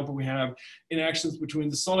 For example, we have interactions between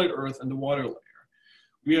the solid earth and the water layer.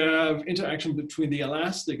 We have interaction between the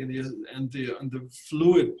elastic and the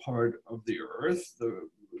fluid part of the earth, the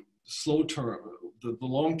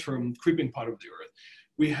long-term creeping part of the earth.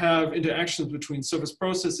 We have interactions between surface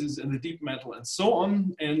processes and the deep mantle and so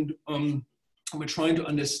on. And we're trying to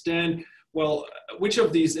understand, well, which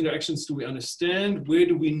of these interactions do we understand? Where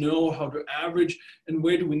do we know how to average? And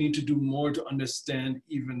where do we need to do more to understand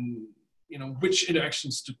even, which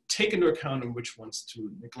interactions to take into account and which ones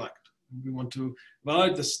to neglect? And we want to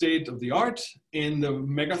evaluate the state of the art in the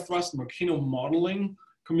megathrust volcano modeling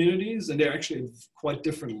communities, and they're actually at quite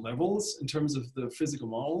different levels in terms of the physical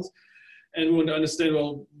models. And we want to understand,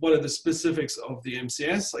 well, what are the specifics of the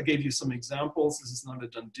MCS? I gave you some examples. This is not a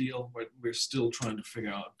done deal, but we're still trying to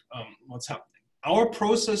figure out what's happening. Our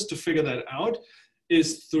process to figure that out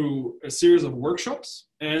is through a series of workshops,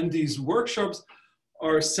 and these workshops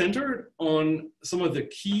are centered on some of the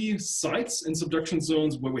key sites in subduction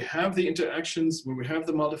zones where we have the interactions, where we have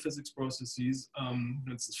the multiphysics processes.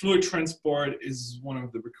 Fluid transport is one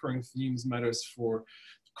of the recurring themes, matters for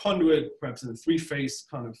conduit, perhaps in a three-phase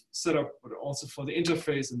kind of setup, but also for the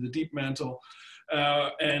interface and the deep mantle.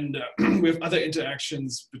 We have other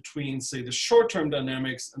interactions between, say, the short-term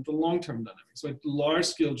dynamics and the long-term dynamics. So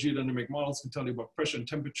large-scale geodynamic models can tell you about pressure and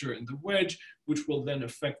temperature in the wedge, which will then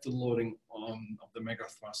affect the loading of the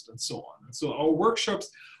megathrust and so on. And so our workshops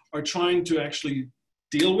are trying to actually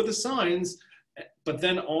deal with the science, but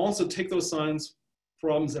then also take those science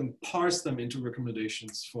problems and parse them into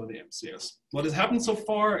recommendations for the MCS. What has happened so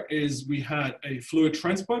far is we had a fluid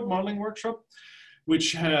transport modeling workshop,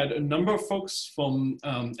 which had a number of folks from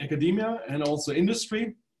academia and also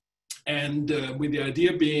industry. And with the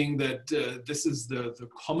idea being that this is the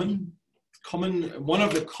one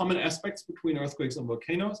of the common aspects between earthquakes and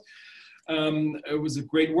volcanoes. It was a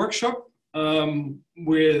great workshop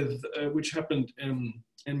which happened in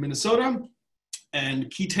Minnesota.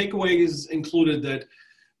 And key takeaways included that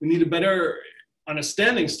we need a better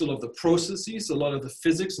understanding still of the processes. A lot of the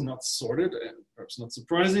physics are not sorted, and perhaps not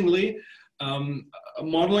surprisingly. A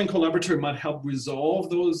modeling collaboratory might help resolve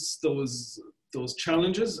those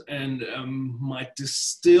challenges and might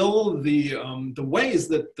distill the ways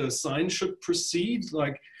that the science should proceed,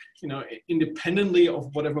 like independently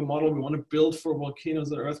of whatever model we want to build for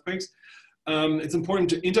volcanoes and earthquakes. It's important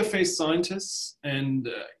to interface scientists, and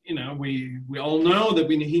we all know that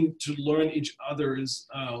we need to learn each other's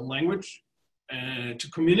language to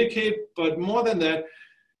communicate. But more than that,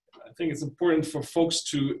 I think it's important for folks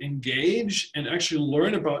to engage and actually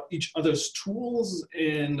learn about each other's tools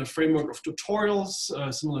in the framework of tutorials,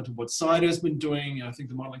 similar to what SIDE has been doing. I think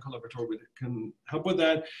the Modeling Collaboratory can help with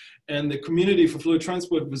that. And the community for fluid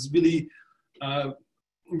transport was really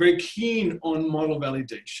very keen on model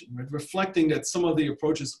validation, right? Reflecting that some of the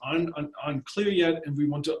approaches aren't clear yet, and we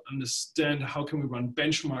want to understand how can we run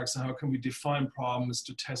benchmarks and how can we define problems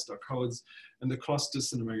to test our codes. And the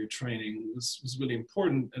cross-disciplinary training was really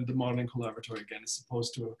important, and the Modeling Collaboratory, again, is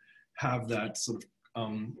supposed to have that sort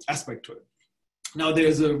of aspect to it. Now,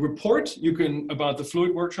 there's a report about the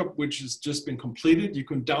Fluid Workshop, which has just been completed. You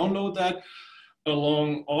can download that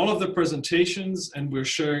along all of the presentations, and we're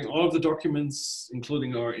sharing all of the documents,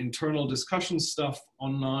 including our internal discussion stuff,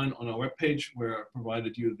 online on our webpage, where I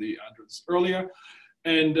provided you the address earlier.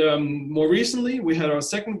 And more recently, we had our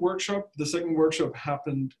second workshop. The second workshop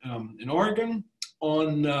happened in Oregon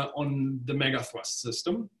on the mega thrust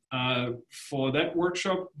system. For that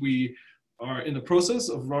workshop, we are in the process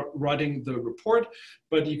of writing the report,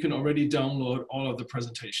 but you can already download all of the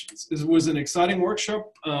presentations. It was an exciting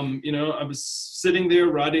workshop. I was sitting there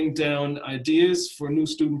writing down ideas for new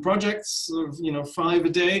student projects, 5 a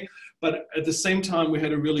day, but at the same time, we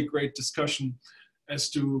had a really great discussion as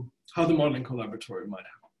to how the Modeling Collaboratory might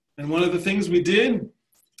happen. And one of the things we did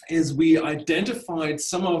is we identified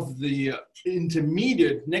some of the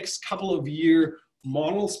intermediate next couple of year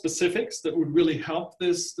model specifics that would really help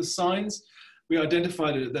the science. We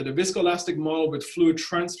identified that a viscoelastic model with fluid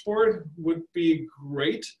transport would be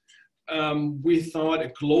great. We thought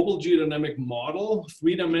a global geodynamic model,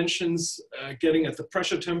 3 dimensions, getting at the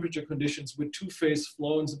pressure temperature conditions with 2-phase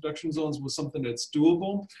flow and subduction zones was something that's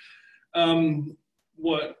doable.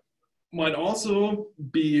 What might also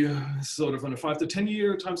be sort of on a 5 to 10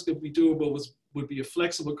 year timescale be doable would be a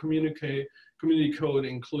flexible community code,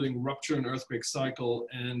 including rupture and earthquake cycle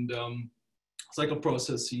and cycle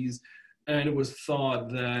processes. And it was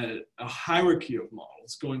thought that a hierarchy of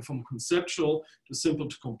models going from conceptual to simple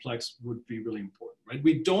to complex would be really important, right?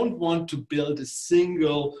 We don't want to build a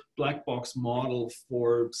single black box model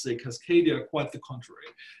for, say, Cascadia, quite the contrary.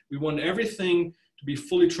 We want everything to be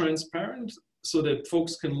fully transparent so that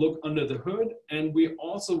folks can look under the hood. And we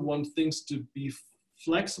also want things to be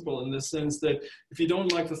flexible in the sense that if you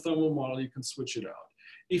don't like the thermal model, you can switch it out.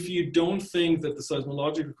 If you don't think that the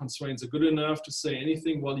seismological constraints are good enough to say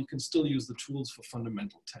anything, well, you can still use the tools for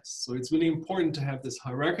fundamental tests. So it's really important to have this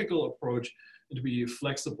hierarchical approach and to be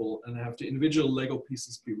flexible and have the individual Lego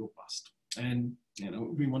pieces be robust. And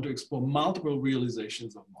we want to explore multiple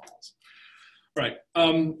realizations of models. Right,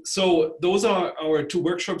 so those are our 2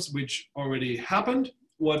 workshops which already happened.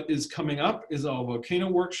 What is coming up is our volcano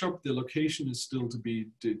workshop. The location is still to be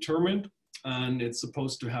determined, and it's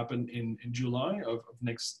supposed to happen in July of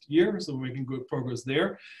next year, so we're making good progress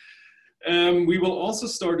there. We will also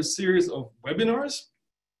start a series of webinars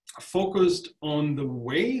focused on the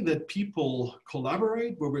way that people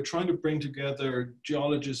collaborate, where we're trying to bring together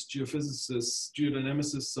geologists, geophysicists,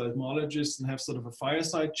 geodynamicists, seismologists, and have sort of a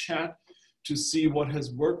fireside chat to see what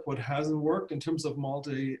has worked, what hasn't worked in terms of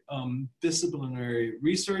multidisciplinary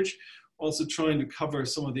research. Also trying to cover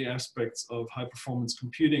some of the aspects of high performance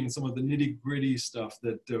computing, some of the nitty gritty stuff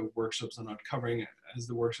that the workshops are not covering as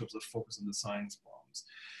the workshops are focused on the science problems.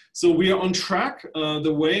 So we are on track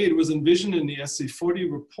the way it was envisioned in the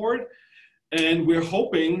SC40 report. And we're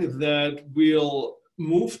hoping that we'll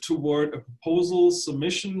move toward a proposal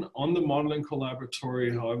submission on the Modeling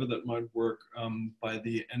Collaboratory, however that might work, by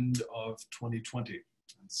the end of 2020.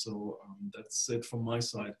 And so that's it from my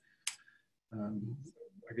side.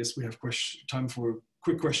 I guess we have time for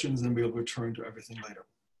quick questions, and we'll return to everything later.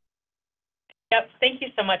 Yep, thank you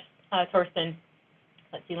so much, Thorsten.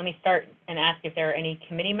 Let's see, let me start and ask if there are any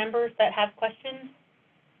committee members that have questions.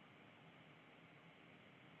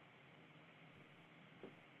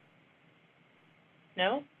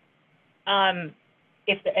 No?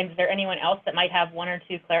 Is there anyone else that might have 1 or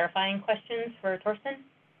 2 clarifying questions for Thorsten?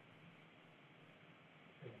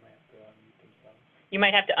 You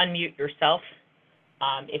might have to unmute yourself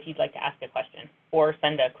if you'd like to ask a question, or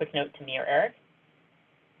send a quick note to me or Eric.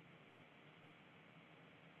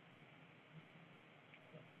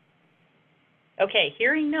 Okay,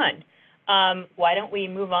 hearing none. Why don't we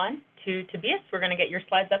move on to Tobias? We're going to get your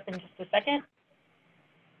slides up in just a second.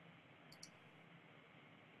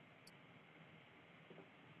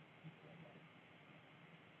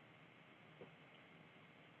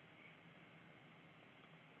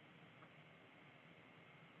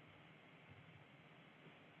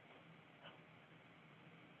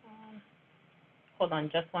 Hold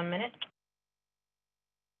on just 1 minute.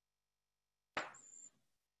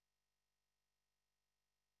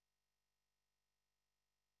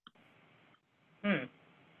 Let's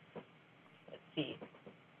see.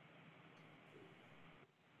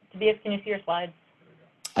 Tobias, can you see your slides?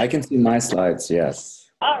 I can see my slides,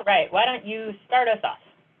 yes. All right, why don't you start us off?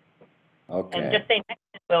 Okay. And just say next,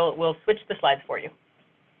 we'll switch the slides for you.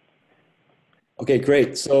 Okay,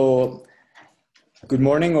 great. So good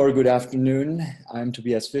morning or good afternoon. I'm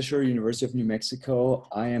Tobias Fischer, University of New Mexico.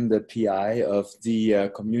 I am the PI of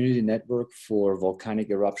the Community Network for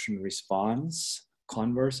Volcanic Eruption Response,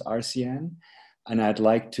 CORES RCN. And I'd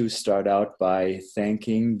like to start out by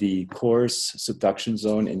thanking the CORES Subduction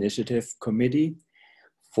Zone Initiative Committee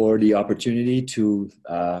for the opportunity to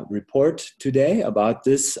report today about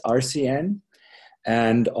this RCN.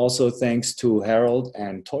 And also thanks to Harold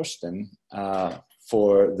and Thorsten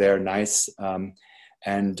for their nice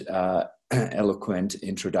and eloquent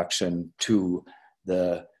introduction to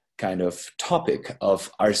the kind of topic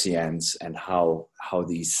of RCNs and how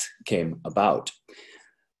these came about.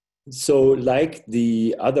 So like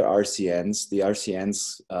the other RCNs, the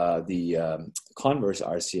CORES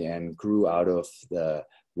RCN grew out of the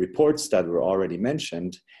reports that were already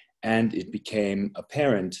mentioned, and it became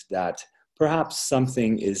apparent that perhaps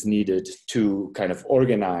something is needed to kind of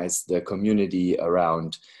organize the community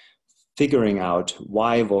around figuring out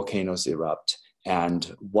why volcanoes erupt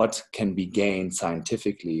and what can be gained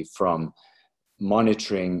scientifically from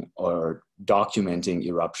monitoring or documenting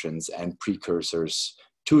eruptions and precursors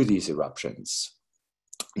to these eruptions.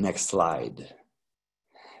 Next slide.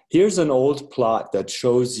 Here's an old plot that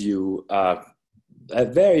shows you a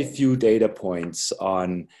very few data points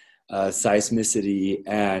on seismicity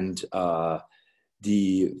and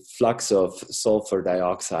the flux of sulfur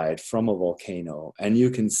dioxide from a volcano. And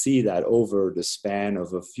you can see that over the span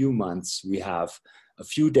of a few months, we have a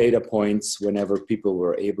few data points whenever people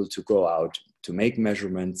were able to go out to make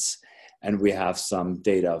measurements. And we have some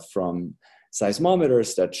data from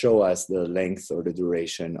seismometers that show us the length or the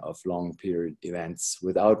duration of long period events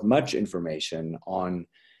without much information on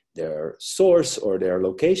their source or their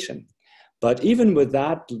location. But even with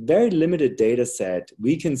that very limited data set,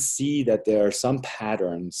 we can see that there are some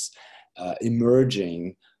patterns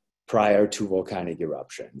emerging prior to volcanic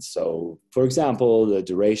eruptions. So for example, the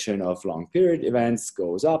duration of long period events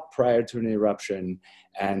goes up prior to an eruption,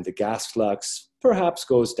 and the gas flux perhaps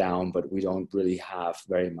goes down, but we don't really have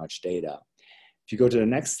very much data. If you go to the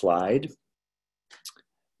next slide,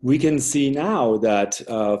 we can see now that,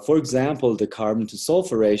 for example, the carbon to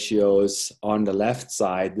sulfur ratios on the left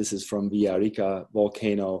side, this is from Villarrica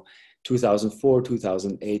volcano, 2004,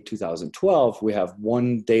 2008, 2012. We have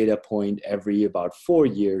one data point every about 4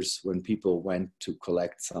 years when people went to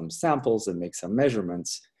collect some samples and make some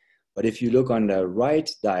measurements. But if you look on the right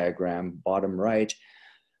diagram, bottom right,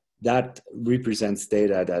 that represents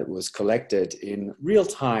data that was collected in real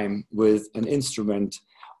time with an instrument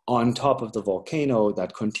on top of the volcano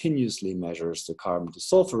that continuously measures the carbon to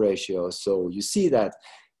sulfur ratio. So you see that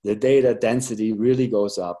the data density really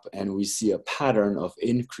goes up, and we see a pattern of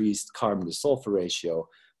increased carbon to sulfur ratio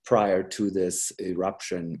prior to this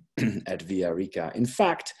eruption at Villarrica. In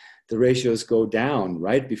fact, the ratios go down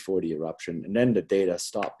right before the eruption, and then the data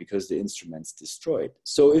stop because the instrument's destroyed.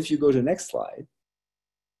 So if you go to the next slide,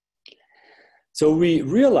 so we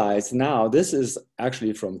realize now, this is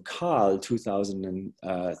actually from CAL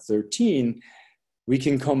 2013, we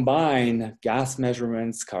can combine gas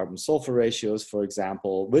measurements, carbon sulfur ratios, for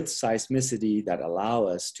example, with seismicity that allow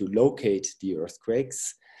us to locate the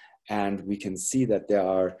earthquakes. And we can see that there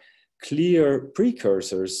are clear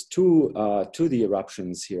precursors to the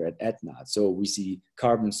eruptions here at Etna. So we see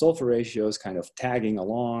carbon sulfur ratios kind of tagging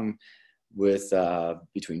along with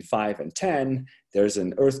between 5 and 10. There's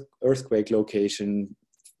an earthquake location,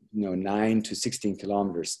 9 to 16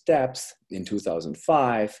 kilometers depth in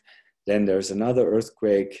 2005. Then there's another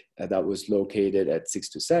earthquake that was located at 6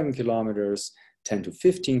 to 7 kilometers, 10 to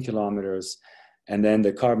 15 kilometers. And then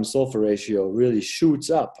the carbon sulfur ratio really shoots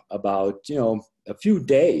up about, a few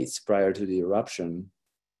days prior to the eruption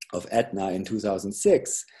of Etna in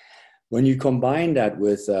 2006. When you combine that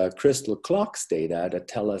with crystal clocks data that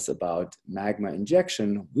tell us about magma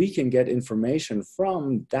injection, we can get information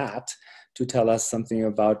from that to tell us something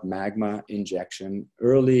about magma injection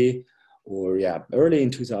early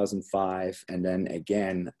in 2005, and then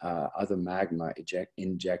again, other magma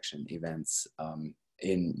injection events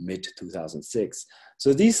in mid-2006.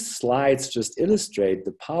 So these slides just illustrate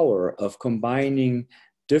the power of combining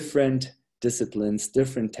different disciplines,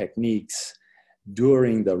 different techniques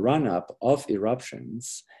during the run-up of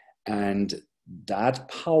eruptions, and that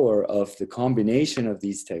power of the combination of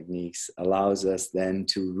these techniques allows us then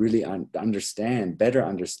to really better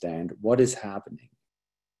understand what is happening.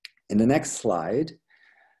 In the next slide,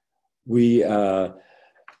 we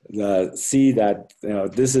see that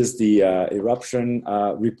this is the eruption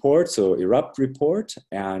report, so ERUPT report,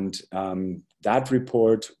 and that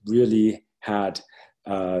report really had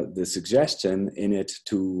the suggestion in it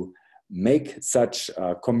to make such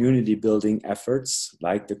community building efforts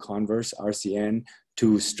like the CONVERSE RCN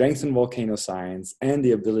to strengthen volcano science and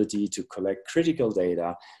the ability to collect critical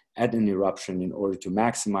data at an eruption in order to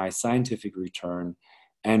maximize scientific return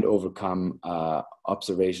and overcome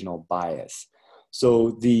observational bias.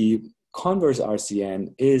 So the CONVERSE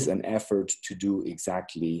RCN is an effort to do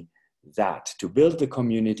exactly that, to build the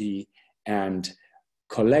community and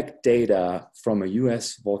collect data from a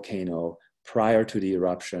US volcano prior to the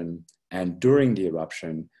eruption and during the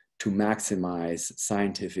eruption to maximize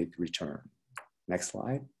scientific return. Next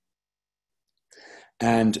slide.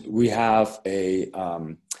 And we have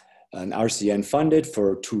an RCN funded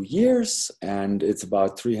for 2 years, and it's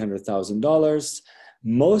about $300,000.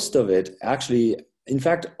 Most of it, actually, in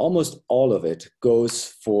fact, almost all of it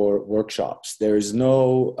goes for workshops. There is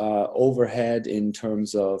no overhead in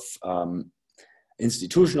terms of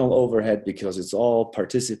institutional overhead because it's all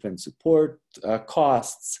participant support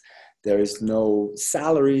costs. There is no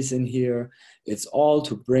salaries in here. It's all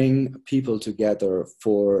to bring people together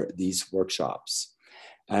for these workshops.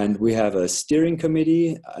 And we have a steering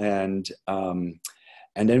committee, and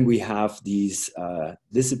then we have these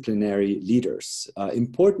disciplinary leaders.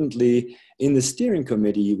 Importantly, in the steering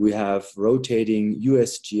committee, we have rotating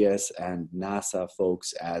USGS and NASA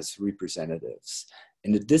folks as representatives.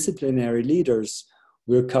 In the disciplinary leaders,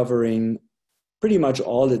 we're covering pretty much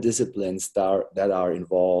all the disciplines that are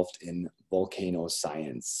involved in volcano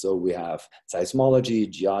science. So we have seismology,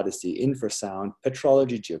 geodesy, infrasound,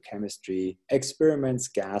 petrology, geochemistry, experiments,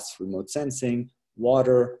 gas, remote sensing,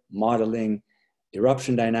 water, modeling,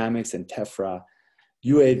 eruption dynamics and tephra,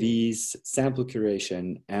 UAVs, sample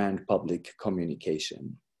curation, and public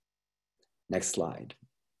communication. Next slide.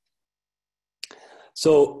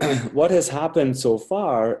 So what has happened so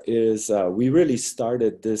far is we really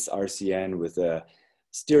started this RCN with a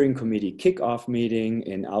steering committee kickoff meeting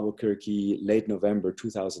in Albuquerque, late November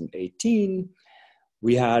 2018.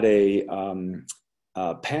 We had a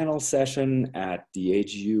panel session at the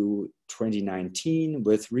AGU 2019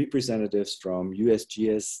 with representatives from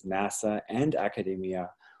USGS, NASA, and academia,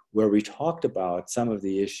 where we talked about some of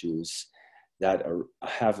the issues that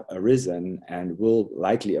have arisen and will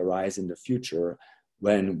likely arise in the future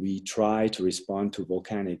when we try to respond to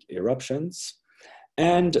volcanic eruptions.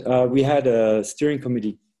 And we had a steering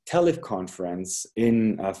committee teleconference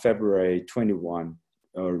in February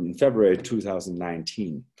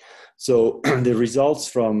 2019. So the results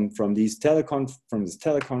from this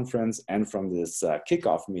teleconference and from this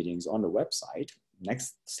kickoff meetings on the website.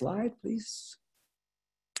 Next slide, please.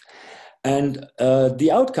 And the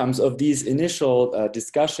outcomes of these initial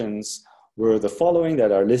discussions were the following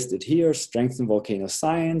that are listed here: strengthen volcano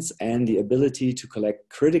science and the ability to collect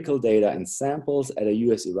critical data and samples at a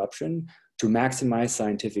US eruption to maximize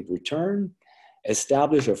scientific return,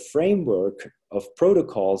 establish a framework of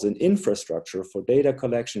protocols and infrastructure for data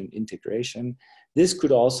collection and integration. This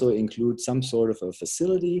could also include some sort of a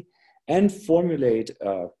facility, and formulate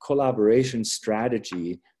a collaboration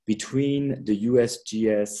strategy between the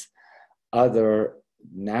USGS, other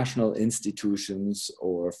national institutions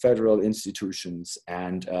or federal institutions,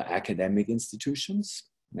 and academic institutions.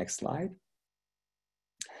 Next slide.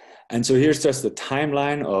 And so here's just the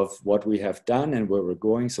timeline of what we have done and where we're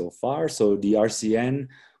going so far. So the RCN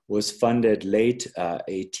was funded late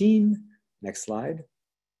 18. Next slide.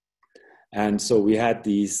 And so we had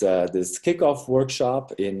this kickoff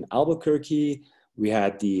workshop in Albuquerque. We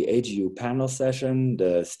had the AGU panel session,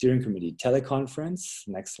 the steering committee teleconference.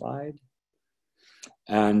 Next slide.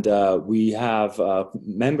 And we have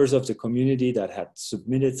members of the community that had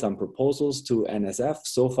submitted some proposals to NSF.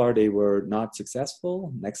 So far, they were not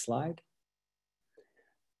successful. Next slide.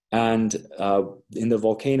 And in the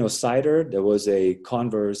volcano CIDR, there was a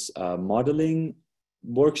CONVERSE modeling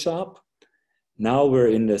workshop. Now we're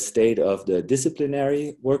in the state of the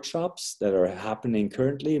disciplinary workshops that are happening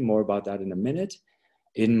currently. More about that in a minute.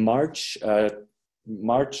 In March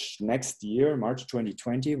next year, March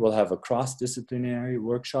 2020, we'll have a cross-disciplinary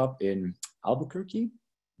workshop in Albuquerque.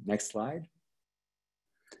 Next slide.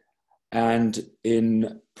 And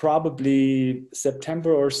in probably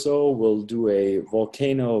September or so, we'll do a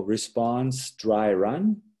volcano response dry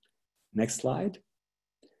run. Next slide.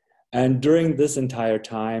 And during this entire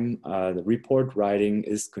time, the report writing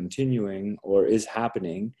is continuing or is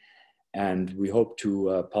happening. And we hope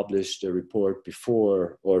to publish the report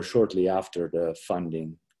before or shortly after the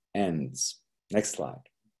funding ends. Next slide.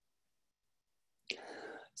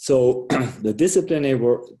 So the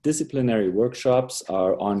disciplinary workshops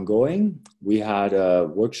are ongoing. We had a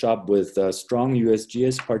workshop with strong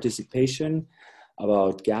USGS participation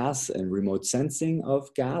about gas and remote sensing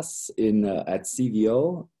of gas at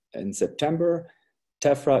CVO in September.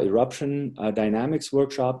 Tephra eruption dynamics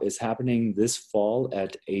workshop is happening this fall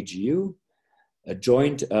at AGU. A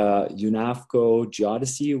joint UNAFCO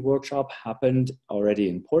geodesy workshop happened already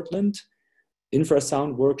in Portland.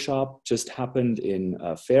 Infrasound workshop just happened in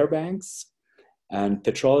Fairbanks. And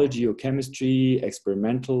petrologeochemistry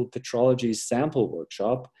experimental petrology sample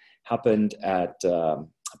workshop happened at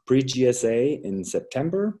pre-GSA in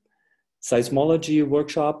September. Seismology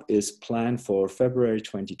workshop is planned for February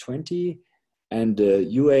 2020. And the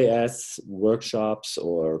UAS workshops,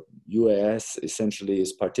 or UAS essentially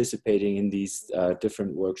is participating in these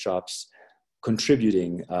different workshops,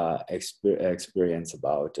 contributing experience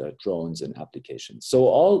about drones and applications. So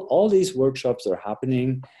all these workshops are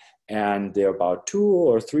happening, and they're about 2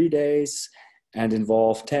 or 3 days and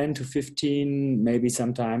involve 10 to 15, maybe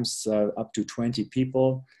sometimes up to 20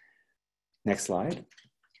 people. Next slide.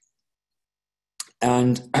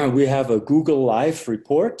 And we have a Google Live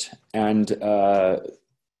report, and the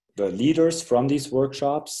leaders from these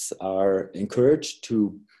workshops are encouraged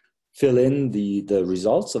to fill in the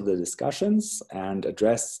results of the discussions and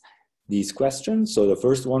address these questions. So the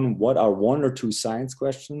first one, what are 1 or 2 science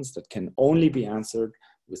questions that can only be answered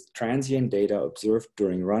with transient data observed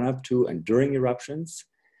during run-up to and during eruptions?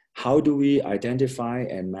 How do we identify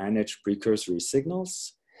and manage precursory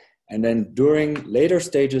signals? And then during later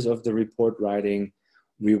stages of the report writing,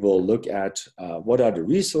 we will look at what are the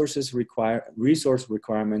resource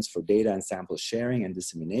requirements for data and sample sharing and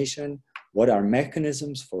dissemination, what are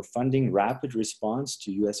mechanisms for funding rapid response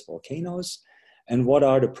to US volcanoes, and what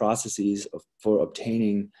are the processes for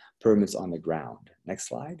obtaining permits on the ground. Next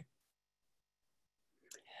slide.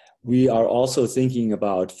 We are also thinking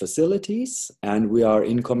about facilities, and we are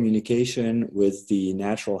in communication with the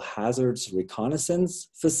Natural Hazards Reconnaissance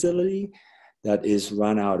Facility that is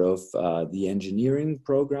run out of the engineering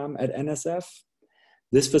program at NSF.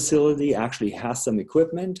 This facility actually has some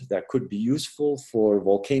equipment that could be useful for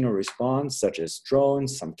volcano response, such as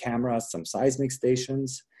drones, some cameras, some seismic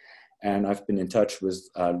stations. And I've been in touch with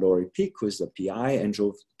Lori Peak, who is the PI, and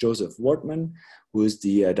Joseph Wortman, who is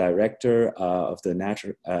the director of the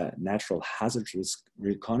Natural Hazards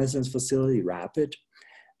Reconnaissance Facility, RAPID.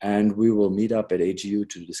 And we will meet up at AGU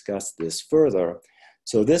to discuss this further.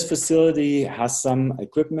 So this facility has some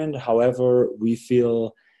equipment. However, we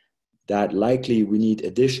feel that likely we need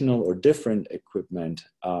additional or different equipment,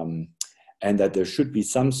 and that there should be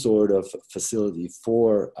some sort of facility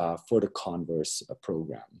for the CONVERSE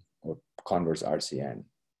program, or CONVERSE RCN.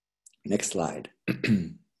 Next slide.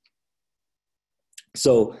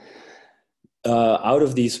 So out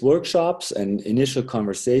of these workshops and initial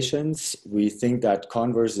conversations, we think that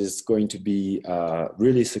CONVERSE is going to be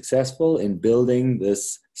really successful in building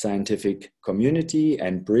this scientific community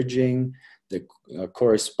and bridging the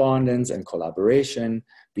correspondence and collaboration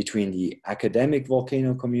between the academic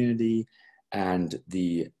volcano community and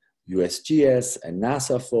the USGS and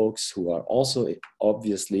NASA folks who are also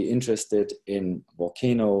obviously interested in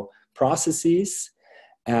volcano processes.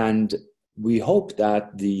 And we hope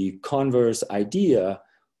that the CONVERSE idea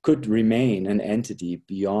could remain an entity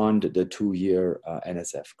beyond the 2-year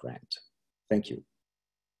NSF grant. Thank you.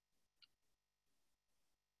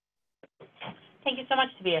 Thank you so much,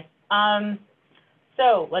 Tobias.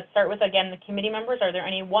 So let's start with, again, the committee members. Are there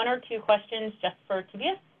any 1 or 2 questions just for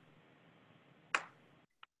Tobias?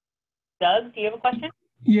 Doug, do you have a question?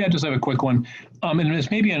 Yeah, just have a quick one. And this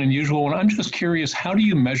may be an unusual one. I'm just curious, how do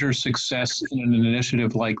you measure success in an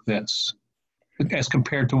initiative like this as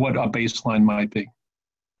compared to what a baseline might be?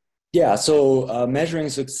 Yeah, so measuring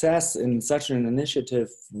success in such an initiative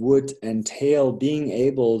would entail being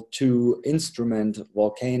able to instrument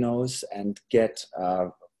volcanoes and get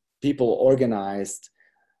people organized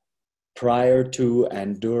prior to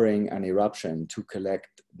and during an eruption to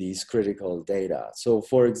collect these critical data. So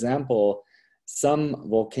for example, some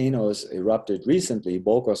volcanoes erupted recently.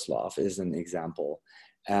 Bogoslav is an example.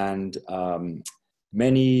 And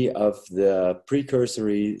many of the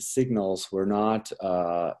precursory signals were not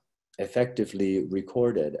effectively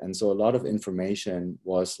recorded. And so a lot of information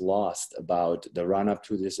was lost about the run-up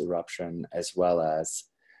to this eruption as well as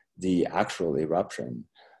the actual eruption.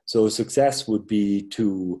 So success would be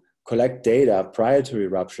to collect data prior to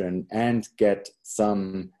eruption and get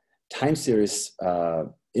some time series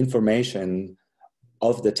information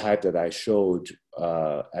of the type that I showed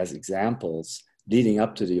as examples leading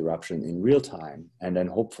up to the eruption in real time, and then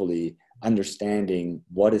hopefully understanding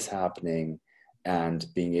what is happening and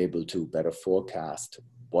being able to better forecast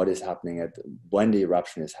what is happening when the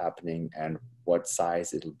eruption is happening and what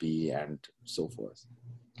size it'll be and so forth.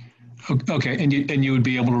 Okay, and you would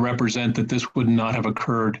be able to represent that this would not have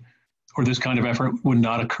occurred, or this kind of effort would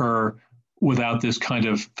not occur without this kind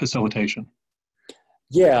of facilitation?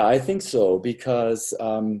 Yeah, I think so, because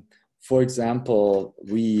for example,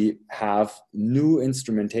 we have new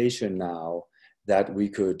instrumentation now that we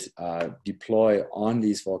could deploy on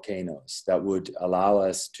these volcanoes that would allow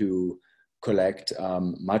us to collect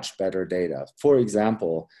much better data. For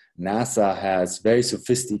example, NASA has very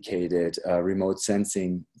sophisticated remote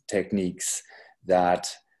sensing techniques that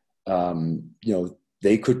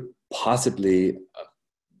they could possibly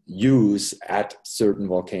use at certain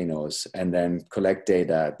volcanoes and then collect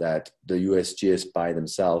data that the USGS by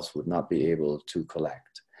themselves would not be able to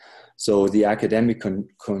collect. So the academic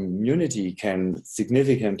community can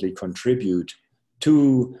significantly contribute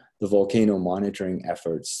to the volcano monitoring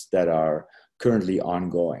efforts that are currently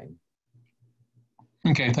ongoing.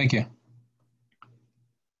 Okay, thank you.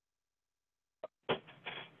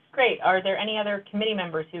 Great. Are there any other committee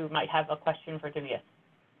members who might have a question for Tobias?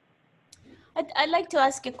 I'd like to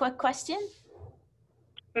ask a quick question.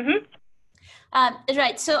 Mm-hmm.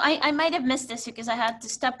 Right, so I might have missed this because I had to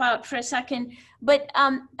step out for a second, but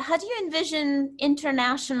how do you envision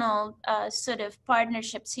international sort of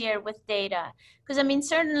partnerships here with data? Because I mean,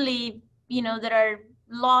 certainly, there are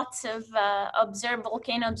lots of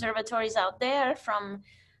volcano observatories out there from,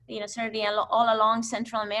 certainly all along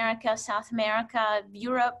Central America, South America,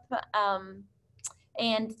 Europe.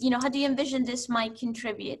 And how do you envision this might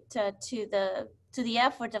contribute to the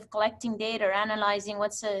effort of collecting data, or analyzing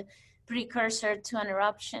what's a precursor to an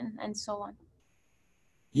eruption, and so on?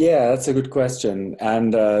 Yeah, that's a good question.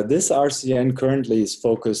 And this RCN currently is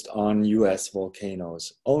focused on US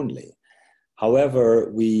volcanoes only. However,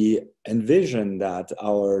 we envision that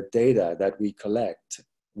our data that we collect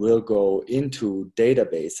will go into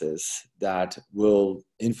databases that will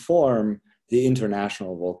inform the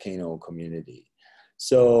international volcano community.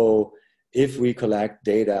 So if we collect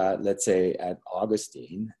data, let's say at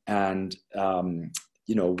Augustine, and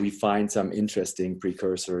we find some interesting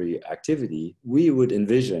precursory activity, we would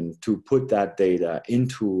envision to put that data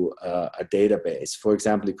into a database. For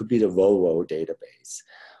example, it could be the Volvo database,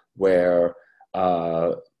 where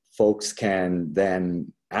folks can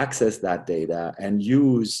then access that data and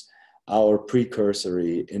use our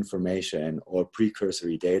precursory information or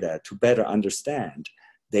precursory data to better understand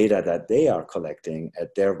data that they are collecting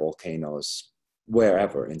at their volcanoes,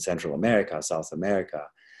 wherever in Central America, South America,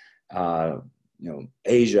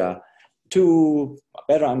 Asia, to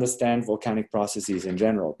better understand volcanic processes in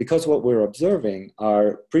general. Because what we're observing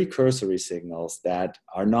are precursory signals that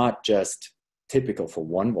are not just typical for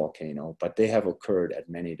one volcano, but they have occurred at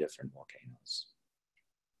many different volcanoes.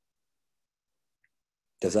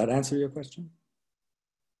 Does that answer your question?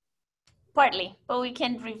 Partly, but we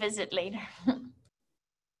can revisit later.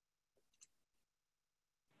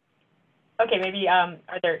 Okay, maybe are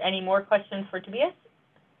there any more questions for Tobias?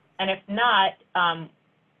 And if not,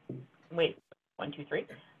 wait, 1, 2, 3.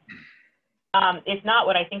 If not,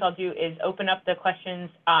 what I think I'll do is open up the questions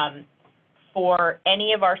for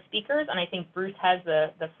any of our speakers, and I think Bruce has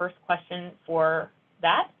the first question for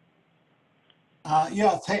that.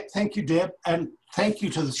 Yeah, thank you, Deb, and thank you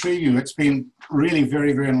to the three of you. It's been really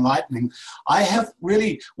very, very enlightening. I have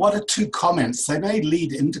really one or two comments. They may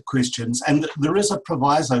lead into questions, and there is a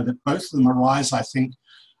proviso that both of them arise, I think,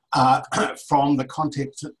 from the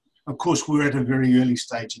context that, of course, we're at a very early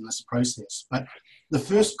stage in this process. But the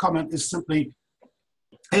first comment is simply,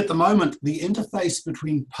 at the moment, the interface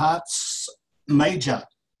between parts, major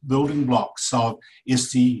building blocks of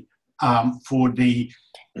SD 4D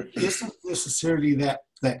isn't necessarily that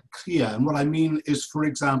clear. And what I mean is, for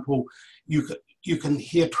example, you can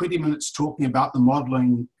hear 20 minutes talking about the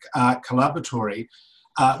modeling collaboratory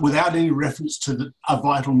without any reference to a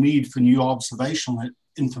vital need for new observational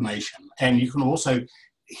information. And you can also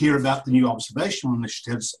hear about the new observational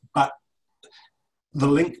initiatives, but the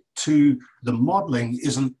link to the modeling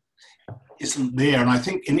isn't there. And I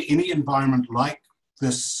think in any environment like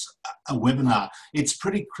this webinar, it's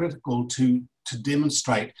pretty critical to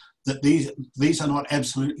demonstrate that these are not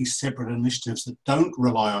absolutely separate initiatives that don't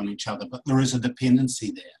rely on each other, but there is a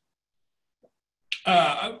dependency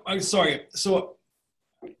there. I'm sorry. So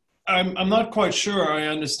I'm not quite sure I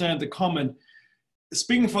understand the comment.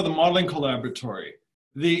 speaking for the modeling collaboratory,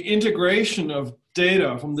 the integration of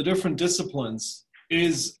data from the different disciplines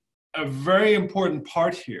is a very important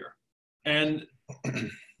part here. And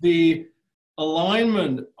the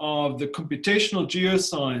alignment of the computational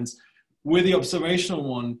geoscience with the observational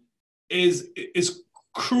one is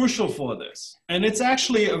crucial for this. And it's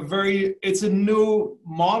actually it's a new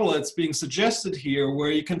model that's being suggested here,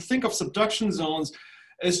 where you can think of subduction zones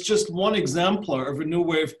as just one exemplar of a new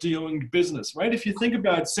way of doing business, right? If you think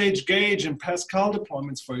about Sage Gauge and Pascal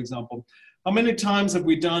deployments, for example, how many times have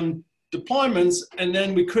we done deployments and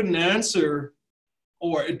then we couldn't answer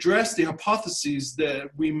or address the hypotheses that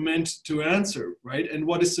we meant to answer, right? And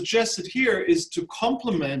what is suggested here is to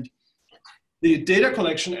complement the data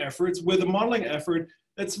collection efforts with a modeling effort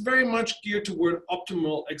that's very much geared toward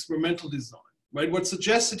optimal experimental design, right? What's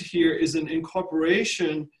suggested here is an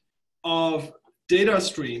incorporation of data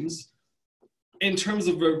streams in terms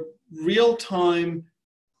of a real-time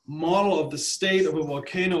model of the state of a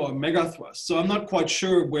volcano or megathrust. So I'm not quite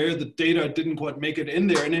sure where the data didn't quite make it in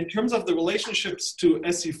there. And in terms of the relationships to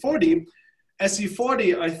SC40,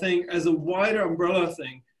 I think, as a wider umbrella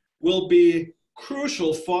thing, will be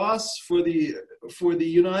crucial for us, for the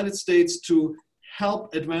United States, to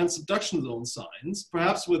help advance subduction zone science,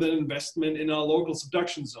 perhaps with an investment in our local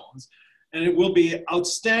subduction zones. And it will be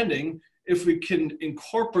outstanding if we can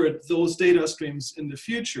incorporate those data streams in the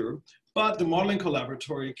future. But the modeling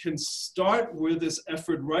collaboratory can start with this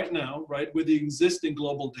effort right now, right, with the existing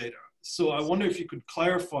global data. So I wonder if you could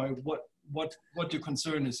clarify what your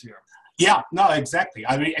concern is here. Yeah, no, exactly.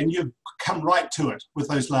 I mean, and you've come right to it with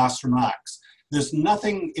those last remarks. There's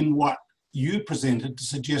nothing in what you presented to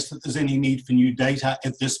suggest that there's any need for new data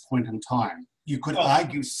at this point in time. You could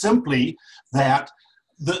argue simply that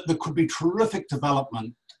there could be terrific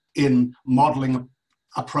development in modeling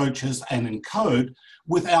approaches and in code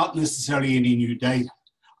without necessarily any new data.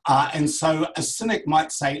 And so a cynic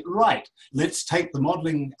might say, right, let's take the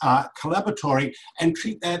modeling collaboratory and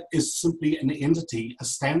treat that as simply an entity, a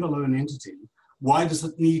standalone entity. Why does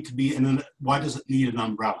it need to be why does it need an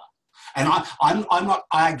umbrella? And I'm not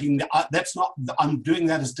arguing that, I'm doing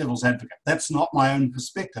that as devil's advocate. That's not my own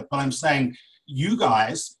perspective, but I'm saying you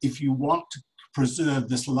guys, if you want to preserve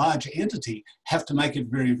this large entity, have to make it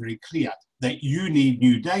very, very clear that you need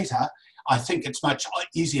new data. I think it's much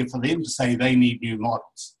easier for them to say they need new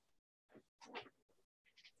models.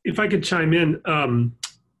 If I could chime in,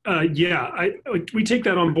 we take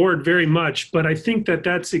that on board very much, but I think that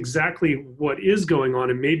that's exactly what is going on,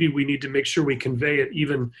 and maybe we need to make sure we convey it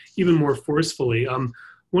even more forcefully.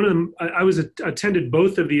 One of them, I attended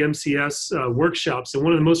both of the MCS workshops, and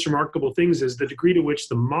one of the most remarkable things is the degree to which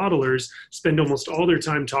the modelers spend almost all their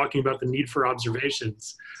time talking about the need for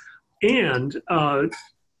observations, and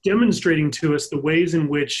demonstrating to us the ways in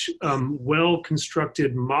which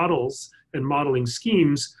well-constructed models and modeling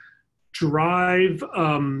schemes drive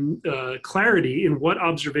clarity in what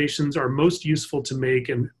observations are most useful to make,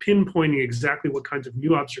 and pinpointing exactly what kinds of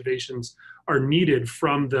new observations are needed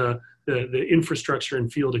from the infrastructure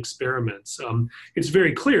and field experiments. It's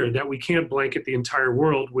very clear that we can't blanket the entire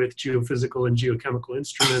world with geophysical and geochemical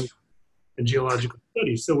instruments and geological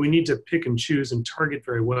studies. So we need to pick and choose and target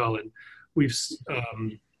very well. And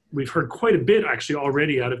we've heard quite a bit actually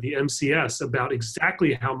already out of the MCS about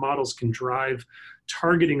exactly how models can drive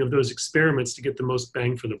targeting of those experiments to get the most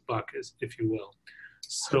bang for the buck, if you will.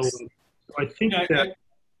 So I think that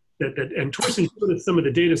and Thorsten showed us some of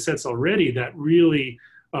the data sets already that really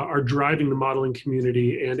are driving the modeling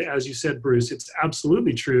community. And as you said, Bruce, it's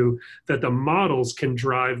absolutely true that the models can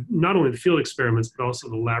drive not only the field experiments, but also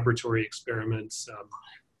the laboratory experiments.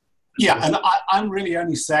 Yeah, and I'm really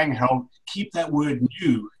only saying, Harold, keep that word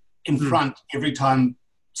new in front every time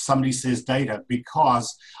somebody says data,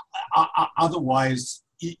 because otherwise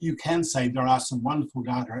you can say there are some wonderful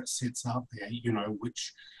data sets out there, you know,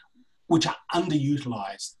 which are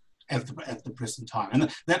underutilized at the present time. And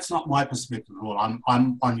that's not my perspective at all.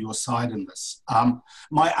 I'm on your side in this.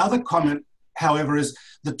 My other comment, however, is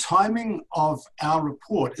the timing of our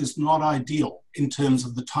report is not ideal in terms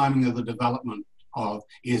of the timing of the development of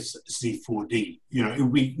SC4D. You know, it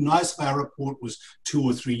would be nice if our report was 2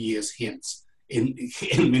 or 3 years hence. In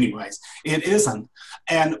many ways, it isn't.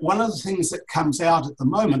 And one of the things that comes out at the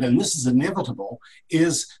moment, and this is inevitable,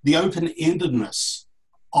 is the open-endedness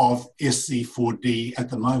of SC4D at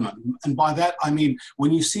the moment. And by that, I mean,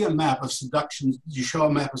 when you see a map of subduction, you show a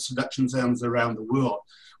map of subduction zones around the world,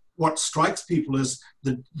 what strikes people is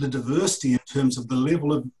the diversity in terms of the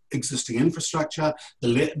level of existing infrastructure,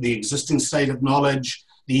 the existing state of knowledge,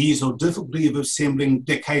 the ease or difficulty of assembling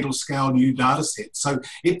decadal scale new data sets. So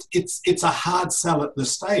it's a hard sell at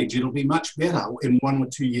this stage. It'll be much better in 1 or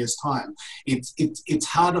 2 years' time. It's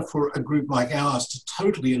harder for a group like ours to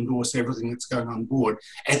totally endorse everything that's going on board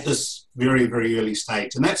at this very, very early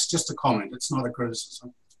stage. And that's just a comment, it's not a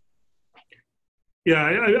criticism.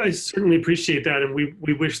 Yeah, I certainly appreciate that, and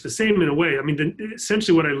we wish the same in a way. I mean,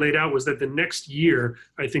 essentially what I laid out was that the next year,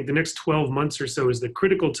 I think the next 12 months or so is the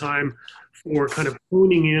critical time for kind of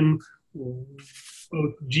honing in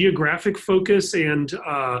both geographic focus and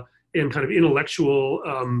kind of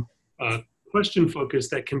intellectual question focus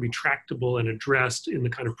that can be tractable and addressed in the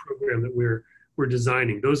kind of program that we're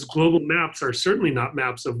designing. Those global maps are certainly not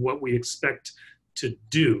maps of what we expect to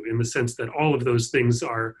do, in the sense that all of those things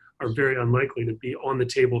are very unlikely to be on the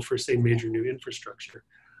table for, say, major new infrastructure.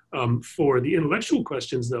 For the intellectual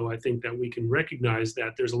questions, though, I think that we can recognize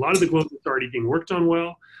that there's a lot of the globe that's already being worked on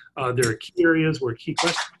well. There are key areas where key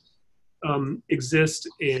questions exist,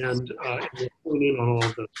 and we're pulling in on all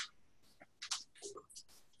of those.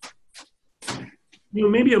 You know,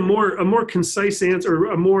 maybe a more concise answer,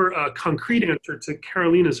 or a more concrete answer to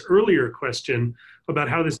Carolina's earlier question about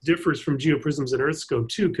how this differs from GeoPrisms and EarthScope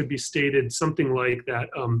 2 could be stated something like that.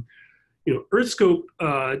 You know, EarthScope,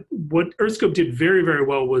 what EarthScope did very, very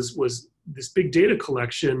well was this big data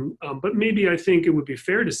collection, but maybe I think it would be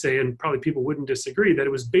fair to say, and probably people wouldn't disagree, that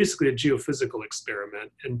it was basically a geophysical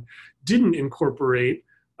experiment and didn't incorporate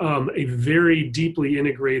a very deeply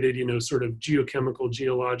integrated, you know, sort of geochemical,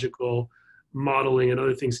 geological modeling and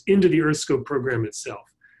other things into the EarthScope program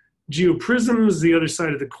itself. GeoPrisms, the other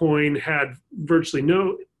side of the coin, had virtually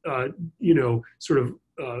no, you know, sort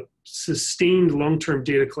of sustained long-term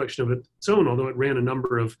data collection of its own, although it ran a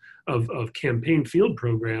number of campaign field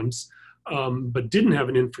programs, but didn't have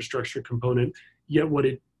an infrastructure component. Yet what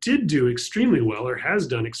it did do extremely well, or has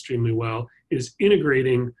done extremely well, is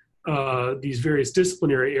integrating these various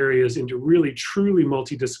disciplinary areas into really truly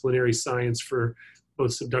multidisciplinary science for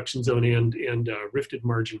both subduction zone and rifted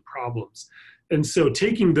margin problems. And so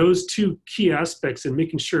taking those two key aspects and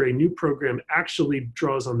making sure a new program actually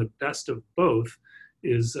draws on the best of both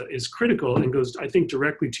is critical, and goes, I think,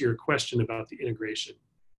 directly to your question about the integration.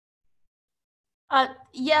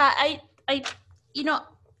 Yeah,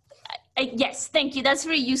 yes, thank you. That's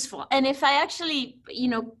very useful. And if I actually, you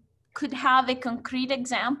know, could have a concrete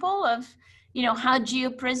example of, you know, how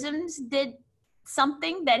GeoPrisms did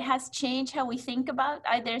something that has changed how we think about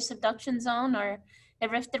either subduction zone or a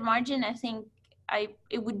rifted margin, I think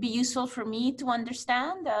it would be useful for me to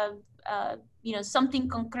understand, you know, something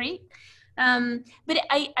concrete. But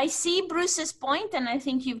I see Bruce's point, and I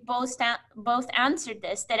think you've both answered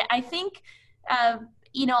this, that I think,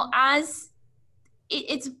 you know, as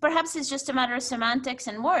it's perhaps it's just a matter of semantics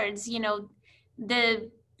and words, you know,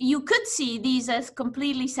 you could see these as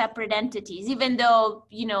completely separate entities, even though,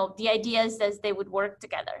 you know, the idea is that they would work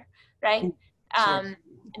together, right?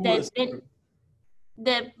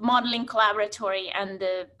 The modeling collaboratory and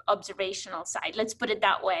the observational side, let's put it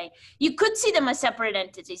that way. You could see them as separate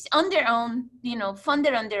entities on their own, you know,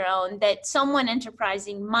 funded on their own, that someone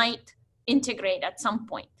enterprising might integrate at some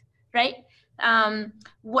point, right?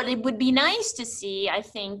 What it would be nice to see, I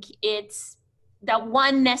think, it's that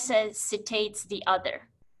one necessitates the other.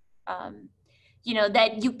 You know,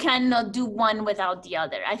 that you cannot do one without the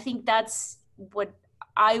other. I think that's what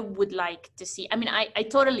I would like to see. I mean, I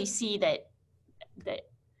totally see that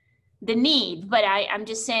the need, but I'm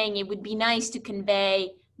just saying it would be nice to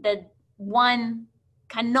convey that one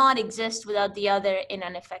cannot exist without the other in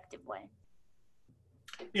an effective way.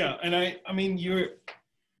 Yeah, and I mean, you're,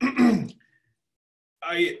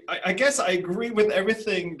 I guess I agree with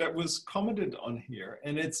everything that was commented on here,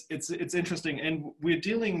 and it's interesting, and we're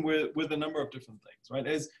dealing with a number of different things, right?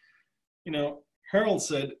 As you know, Harold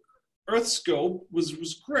said, EarthScope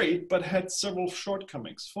was great, but had several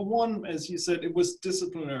shortcomings. For one, as you said, it was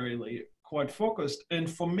disciplinarily quite focused, and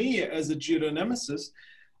for me as a geodynamicist,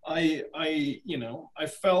 I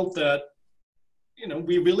felt that, you know,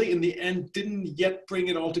 we really in the end didn't yet bring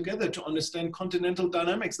it all together to understand continental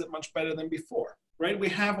dynamics that much better than before, right? We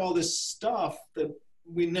have all this stuff that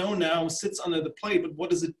we know now sits under the plate, but what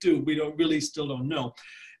does it do? We still don't know.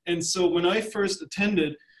 And so when I first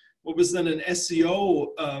attended what was then an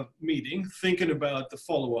SEO meeting, thinking about the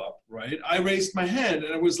follow-up, right? I raised my hand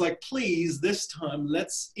and I was like, please, this time,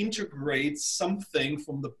 let's integrate something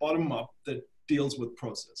from the bottom up that deals with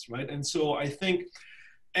process, right? And so I think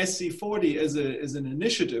SC40 as an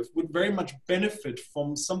initiative would very much benefit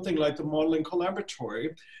from something like the Modeling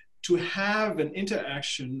Collaboratory, to have an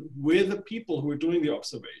interaction with the people who are doing the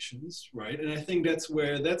observations, right? And I think that's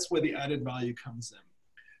where the added value comes in.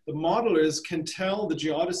 the modelers can tell the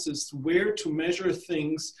geodesists where to measure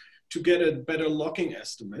things to get a better locking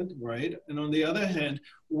estimate, right? And on the other hand,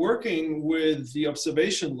 working with the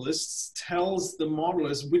observation lists tells the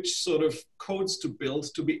modelers which sort of codes to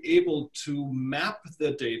build to be able to map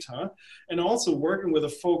the data. And also working with the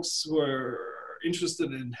folks who are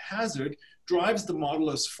interested in hazard drives the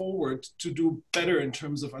modelers forward to do better in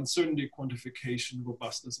terms of uncertainty quantification,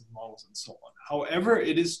 robustness of models, and so on. However,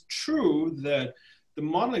 it is true that the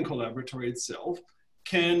modeling collaboratory itself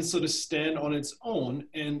can sort of stand on its own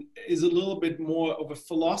and is a little bit more of a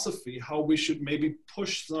philosophy, how we should maybe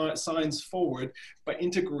push science forward by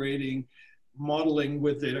integrating modeling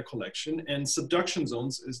with data collection. And subduction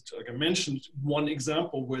zones is, like I mentioned, one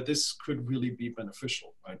example where this could really be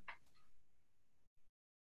beneficial, right?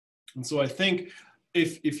 And so I think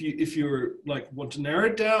if you're like want to narrow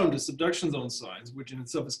it down to subduction zone size, which in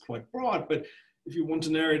itself is quite broad, but if you want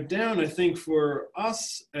to narrow it down, I think for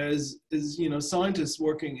us as you know, scientists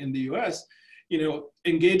working in the US, you know,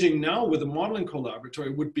 engaging now with a modeling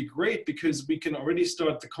collaboratory would be great, because we can already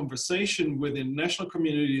start the conversation with the national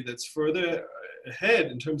community that's further ahead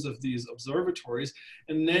in terms of these observatories.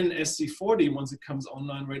 And then SC40, once it comes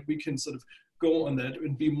online, right, we can sort of go on that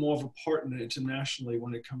and be more of a partner internationally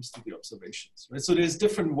when it comes to the observations, right? So there's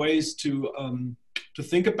different ways to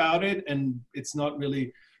think about it, and it's not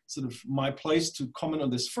really sort of my place to comment on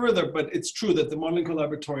this further, but it's true that the modeling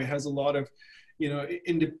collaboratory has a lot of, you know,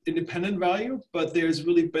 independent value, but there's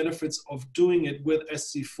really benefits of doing it with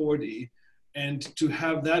SC40, and to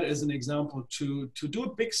have that as an example to do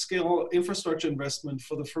a big scale infrastructure investment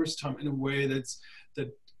for the first time in a way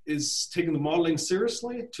that is taking the modeling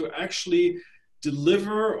seriously, to actually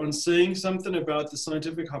deliver on saying something about the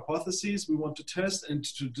scientific hypotheses we want to test, and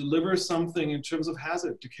to deliver something in terms of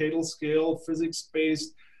hazard, decadal scale,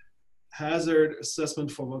 physics-based hazard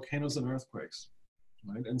assessment for volcanoes and earthquakes,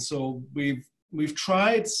 right? And so we've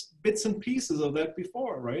tried bits and pieces of that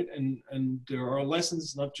before, right? And there are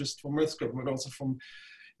lessons not just from earthquake, but also from,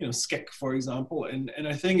 you know, SCEC, for example. And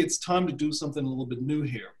I think it's time to do something a little bit new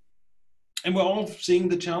here. And we're all seeing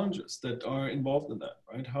the challenges that are involved in that,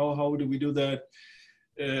 right? How do we do that?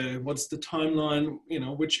 What's the timeline? You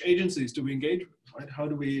know, which agencies do we engage with, right? How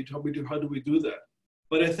do we do that?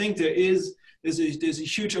 But I think there's a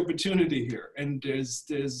huge opportunity here, and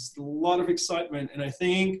there's a lot of excitement, and I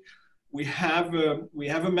think we have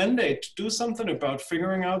a mandate to do something about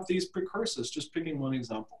figuring out these precursors. Just picking one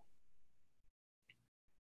example.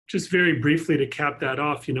 Just very briefly to cap that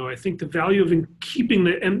off, you know, I think the value of keeping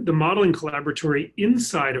the modeling collaboratory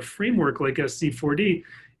inside a framework like SC4D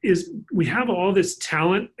is we have all this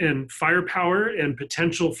talent and firepower and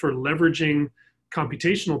potential for leveraging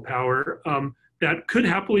computational power that could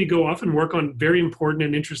happily go off and work on very important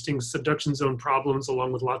and interesting subduction zone problems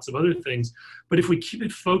along with lots of other things. But if we keep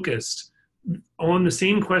it focused on the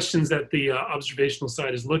same questions that the observational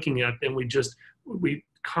side is looking at, then we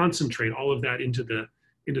concentrate all of that into the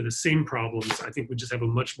same problems. I think we just have a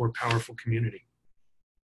much more powerful community.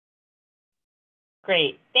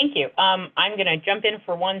 Great, thank you. I'm going to jump in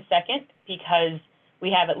for 1 second because we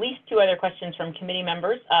have at least 2 other questions from committee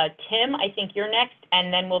members. Tim, I think you're next,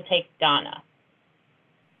 and then we'll take Donna.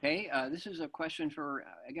 Okay, this is a question for,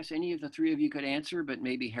 I guess any of the 3 of you could answer, but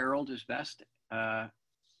maybe Harold is best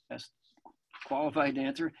qualified to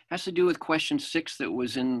answer. It has to do with question 6 that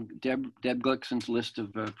was in Deb Glickson's list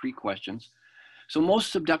of pre-questions. So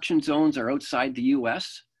most subduction zones are outside the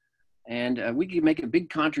US, and we can make a big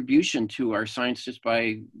contribution to our science just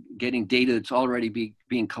by getting data that's already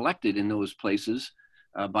being collected in those places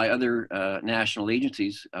by other national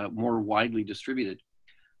agencies, more widely distributed.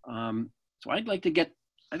 So I'd like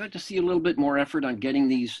to see a little bit more effort on getting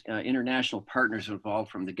these international partners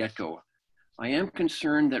involved from the get-go. I am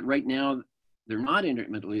concerned that right now they're not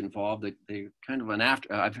intimately involved. They're kind of an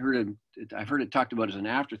after. I've heard it talked about as an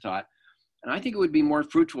afterthought, and I think it would be more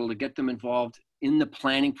fruitful to get them involved in the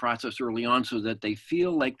planning process early on, so that they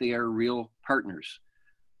feel like they are real partners.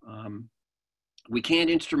 We can't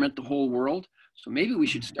instrument the whole world, so maybe we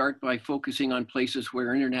should start by focusing on places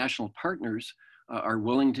where international partners are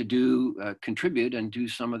willing to contribute and do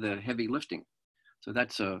some of the heavy lifting. So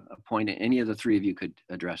that's a point any of the 3 of you could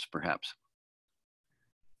address, perhaps.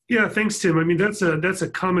 Yeah, thanks, Tim. I mean, that's a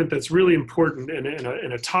comment that's really important, and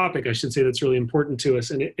a topic, I should say, that's really important to us.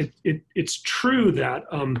 And it's true that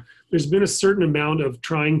there's been a certain amount of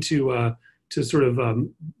trying to sort of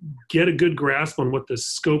get a good grasp on what the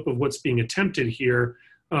scope of what's being attempted here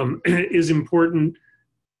is important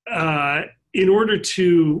in order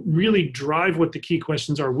to really drive what the key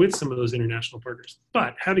questions are with some of those international partners.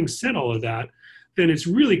 But having said all of that, then it's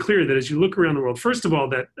really clear that as you look around the world, first of all,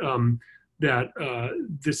 that that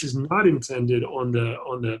this is not intended on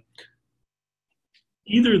the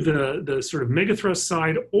either the sort of megathrust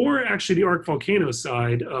side or actually the arc volcano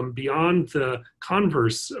side, beyond the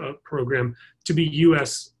Converse program, to be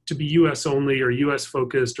U.S. only or U.S.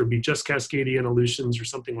 focused, or be just Cascadian Aleutians or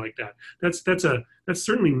something like that. That's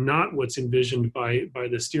certainly not what's envisioned by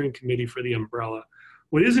the steering committee for the umbrella.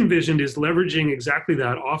 What is envisioned is leveraging exactly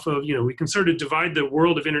that off of, we can sort of divide the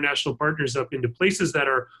world of international partners up into places that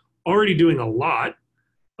are already doing a lot,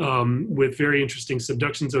 with very interesting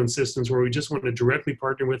subduction zone systems where we just want to directly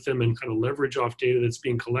partner with them and kind of leverage off data that's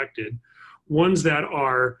being collected. Ones that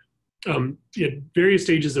are at various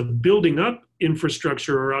stages of building up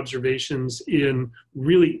infrastructure or observations in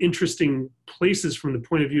really interesting places from the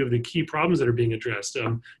point of view of the key problems that are being addressed.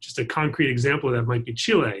 Just a concrete example of that might be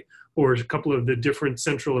Chile, or a couple of the different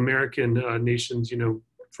Central American nations,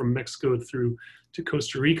 from Mexico through to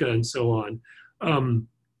Costa Rica and so on.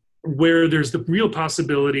 Where there's the real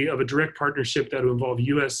possibility of a direct partnership that will involve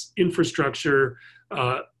U.S. infrastructure,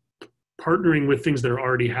 partnering with things that are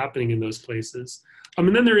already happening in those places.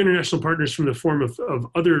 And then there are international partners from the form of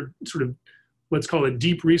other sort of, let's call it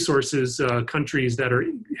deep resources countries that are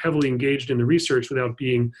heavily engaged in the research without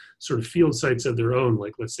being sort of field sites of their own,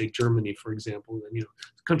 like let's say Germany, for example. And, a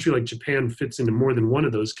country like Japan fits into more than one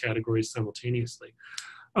of those categories simultaneously.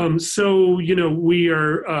 So, we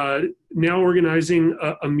are now organizing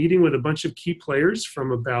a meeting with a bunch of key players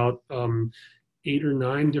from about 8 or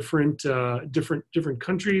 9 different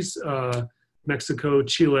countries: Mexico,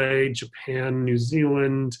 Chile, Japan, New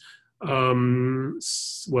Zealand,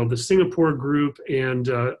 the Singapore group, and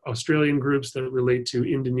Australian groups that relate to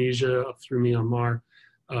Indonesia up through Myanmar,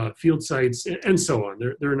 field sites, and so on.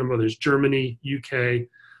 There are a number of others: Germany, UK.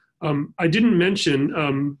 I didn't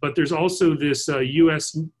mention, but there's also this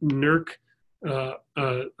U.S. NERC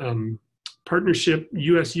partnership,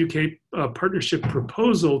 U.S.-UK partnership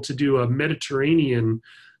proposal to do a Mediterranean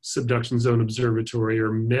subduction zone observatory,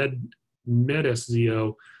 or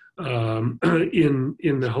MED-SZO,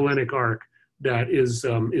 in the Hellenic Arc, that is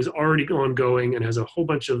already ongoing and has a whole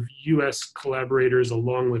bunch of U.S. collaborators,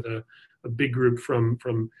 along with a big group from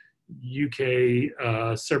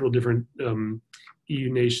UK, several different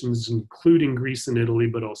EU nations, including Greece and Italy,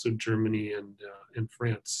 but also Germany and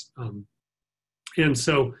France. And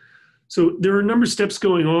so there are a number of steps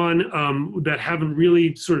going on that haven't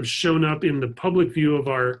really sort of shown up in the public view of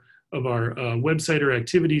our website or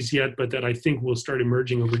activities yet, but that I think will start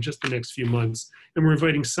emerging over just the next few months. And we're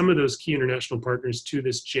inviting some of those key international partners to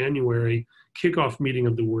this January kickoff meeting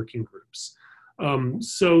of the working groups.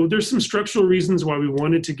 So there's some structural reasons why we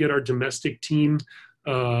wanted to get our domestic team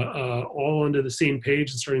all onto the same page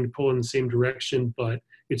and starting to pull in the same direction, but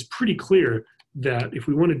it's pretty clear that if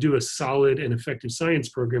we want to do a solid and effective science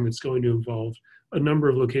program, it's going to involve a number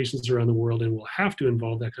of locations around the world, and will have to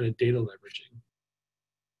involve that kind of data leveraging.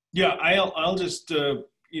 Yeah, I'll just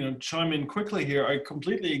chime in quickly here. I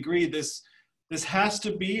completely agree. This has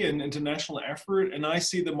to be an international effort, and I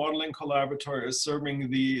see the Modeling Collaboratory as serving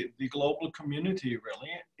the global community,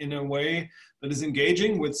 really, in a way that is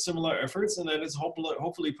engaging with similar efforts, and that is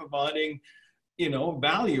hopefully providing, real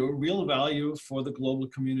value for the global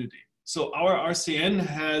community. So our RCN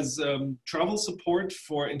has travel support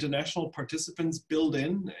for international participants built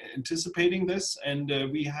in, anticipating this, and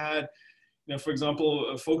we had, for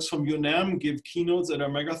example, folks from UNAM give keynotes at our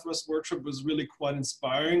Megathrust workshop. It was really quite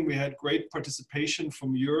inspiring. We had great participation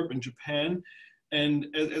from Europe and Japan.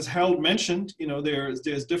 And as Harold mentioned,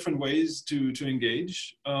 there's different ways to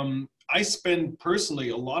engage. I spend personally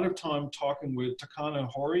a lot of time talking with Takana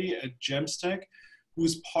Hori at GEMSTEC,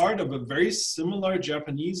 who's part of a very similar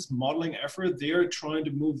Japanese modeling effort. They're trying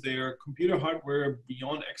to move their computer hardware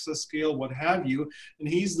beyond exascale, what have you. And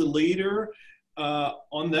he's the leader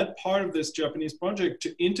on that part of this Japanese project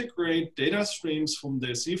to integrate data streams from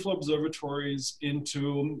their seafloor observatories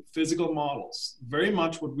into physical models. Very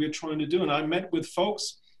much what we're trying to do. And I met with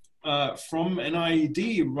folks from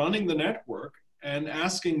NIED running the network and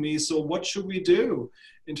asking me, so what should we do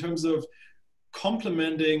in terms of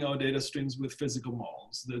complementing our data streams with physical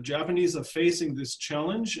models? The Japanese are facing this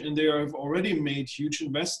challenge, and they have already made huge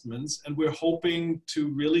investments, and we're hoping to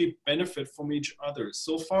really benefit from each other.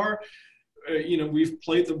 So far, we've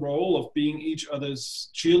played the role of being each other's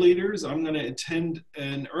cheerleaders. I'm going to attend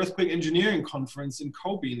an earthquake engineering conference in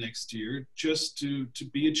Kobe next year just to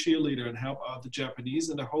be a cheerleader and help out the Japanese.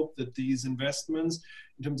 And I hope that these investments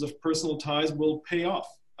in terms of personal ties will pay off.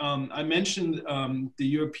 I mentioned the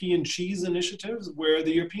European cheese initiatives, where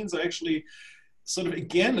the Europeans are actually sort of,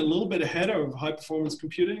 again, a little bit ahead of high performance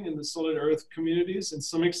computing in the solid earth communities in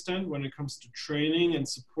some extent when it comes to training and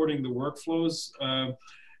supporting the workflows.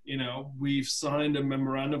 You know, we've signed a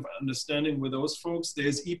memorandum of understanding with those folks.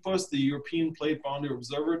 There's EPOS, the European Plate Boundary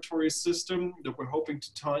Observatory System, that we're hoping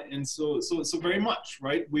to tie in. So very much,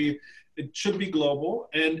 right? It should be global.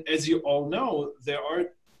 And as you all know, there are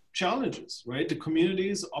challenges, right? The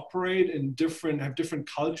communities operate in have different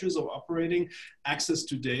cultures of operating. Access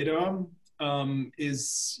to data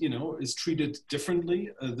is treated differently.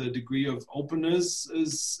 The degree of openness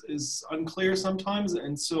is unclear sometimes.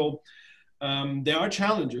 And so there are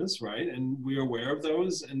challenges, right? And we're aware of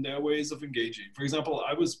those, and there are ways of engaging. For example,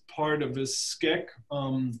 I was part of a SCEC,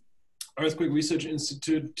 Earthquake Research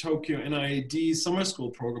Institute, Tokyo NIAD summer school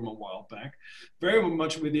program a while back, very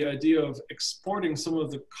much with the idea of exporting some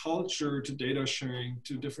of the culture to data sharing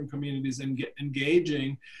to different communities and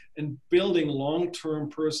engaging and building long-term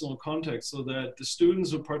personal context so that the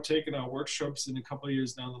students who partake in our workshops in a couple of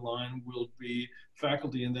years down the line will be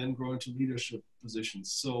faculty and then grow into leadership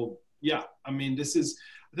positions. So yeah, I mean,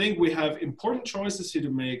 I think we have important choices here to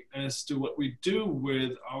make as to what we do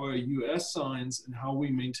with our US signs and how we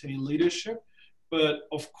maintain leadership. But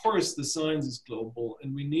of course, the science is global,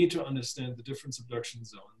 and we need to understand the different subduction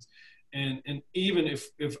zones. And even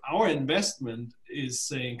if our investment is,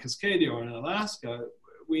 say, in Cascadia or in Alaska,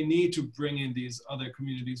 we need to bring in these other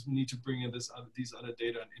communities. We need to bring in these other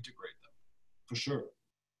data and integrate them, for sure.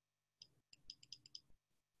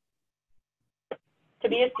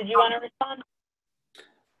 Tobias, did you want to respond?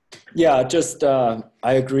 Yeah, just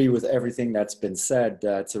I agree with everything that's been said.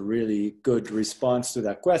 That's a really good response to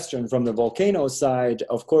that question. From the volcano side,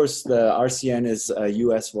 of course, the RCN is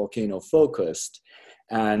US volcano focused.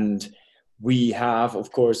 And we have,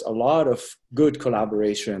 of course, a lot of good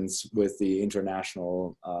collaborations with the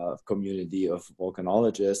international community of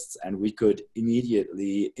volcanologists, and we could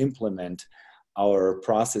immediately implement our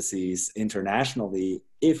processes internationally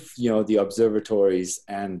if the observatories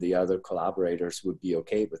and the other collaborators would be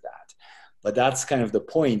okay with that. But that's kind of the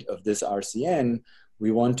point of this RCN.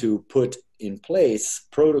 We want to put in place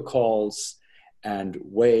protocols and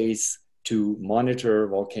ways to monitor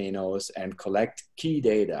volcanoes and collect key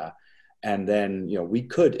data. And then we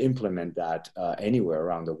could implement that anywhere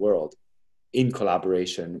around the world in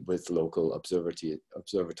collaboration with local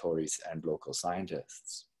observatories and local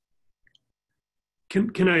scientists.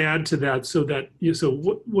 Can I add to that? So that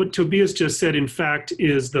what Tobias just said, in fact,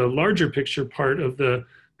 is the larger picture part of the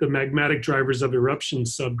magmatic drivers of eruption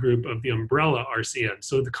subgroup of the umbrella RCN.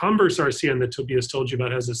 So the converse RCN that Tobias told you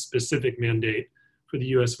about has a specific mandate for the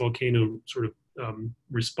US volcano sort of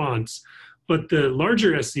response, but the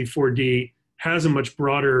larger SC4D has a much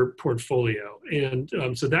broader portfolio. And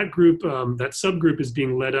so that group, that subgroup is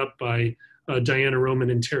being led up by Diana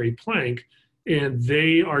Roman and Terry Plank. And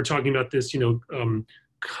they are talking about this,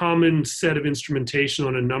 common set of instrumentation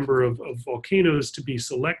on a number of volcanoes to be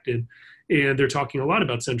selected. And they're talking a lot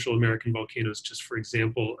about Central American volcanoes, just for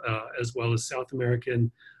example, as well as South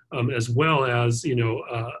American, as well as,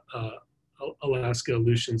 Alaska,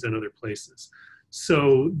 Aleutians, and other places.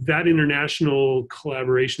 So that international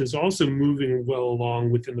collaboration is also moving well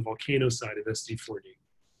along within the volcano side of SD4D.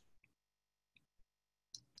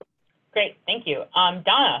 Great, thank you.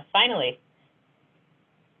 Donna, finally.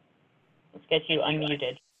 Let's get you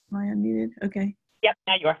unmuted. Am I unmuted? Okay. Yep,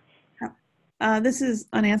 now you are. This is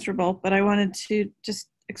unanswerable, but I wanted to just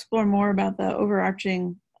explore more about the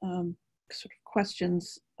overarching sort of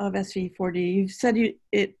questions of SV4D. You've said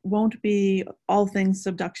it won't be all things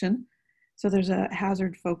subduction, so there's a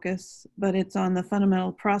hazard focus, but it's on the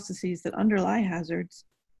fundamental processes that underlie hazards,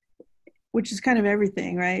 which is kind of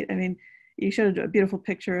everything, right? I mean, you showed a beautiful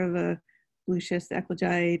picture of a blue schist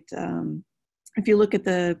eclogite. If you look at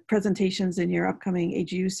the presentations in your upcoming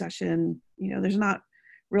AGU session, there's not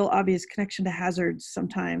real obvious connection to hazards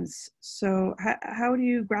sometimes. So how do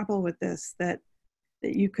you grapple with this, that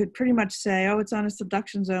you could pretty much say, oh, it's on a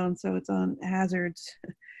subduction zone, so it's on hazards?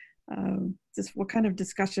 Just what kind of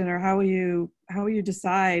discussion, or how will you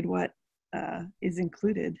decide what is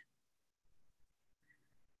included?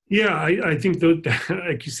 Yeah, I think that,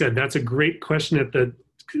 like you said, that's a great question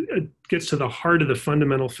it gets to the heart of the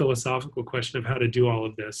fundamental philosophical question of how to do all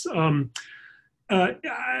of this.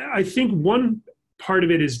 I think one part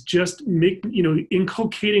of it is just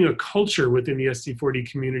inculcating a culture within the SC4D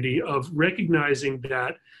community of recognizing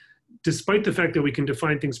that despite the fact that we can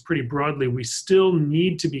define things pretty broadly, we still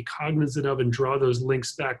need to be cognizant of and draw those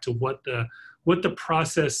links back to what the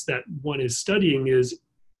process that one is studying is,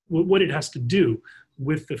 what it has to do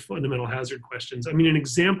with the fundamental hazard questions. I mean, an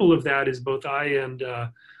example of that is both I and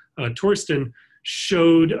Thorsten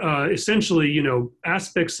showed essentially,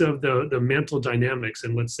 aspects of the mantle dynamics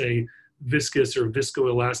and, let's say, viscous or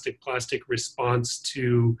viscoelastic plastic response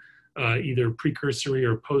to either precursory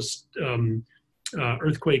or post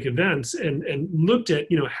earthquake events, and looked at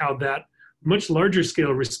how that much larger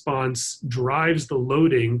scale response drives the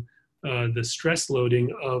loading, the stress loading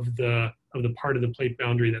of the part of the plate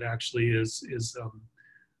boundary that actually is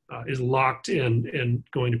locked and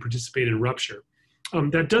going to participate in rupture.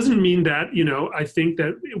 That doesn't mean that, I think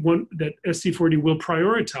that that SC4D will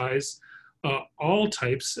prioritize all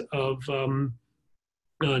types of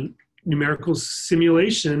numerical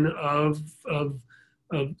simulation of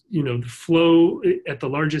the flow at the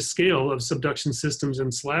largest scale of subduction systems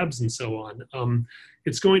and slabs and so on.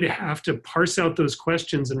 It's going to have to parse out those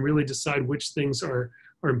questions and really decide which things are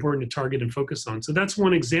important to target and focus on. So that's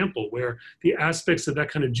one example where the aspects of that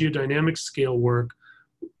kind of geodynamic scale work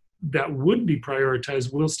that would be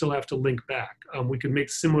prioritized will still have to link back. We could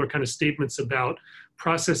make similar kind of statements about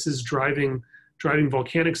processes driving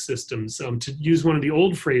volcanic systems. To use one of the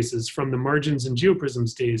old phrases from the margins and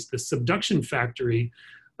geoprisms days, the subduction factory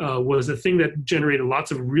was a thing that generated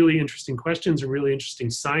lots of really interesting questions and really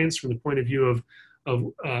interesting science from the point of view of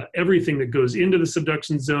everything that goes into the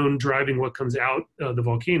subduction zone driving what comes out the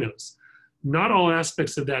volcanoes. Not all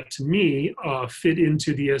aspects of that, to me, fit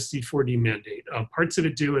into the SC4D mandate. Parts of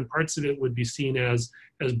it do, and parts of it would be seen as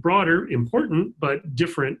broader, important, but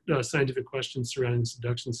different scientific questions surrounding the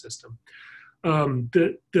subduction system.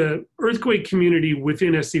 The earthquake community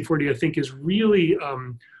within SC4D, I think, is really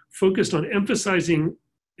focused on emphasizing,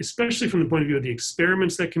 especially from the point of view of the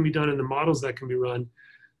experiments that can be done and the models that can be run,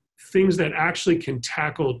 things that actually can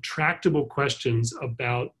tackle tractable questions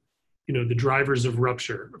about the drivers of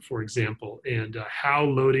rupture, for example, and how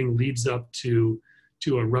loading leads up to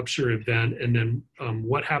a rupture event, and then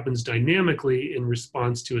what happens dynamically in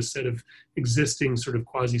response to a set of existing sort of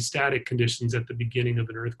quasi-static conditions at the beginning of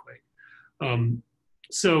an earthquake.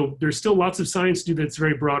 So there's still lots of science to do that's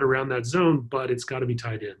very broad around that zone, but it's got to be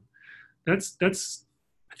tied in. I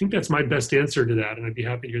think that's my best answer to that, and I'd be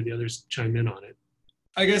happy to hear the others chime in on it.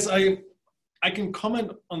 I guess I can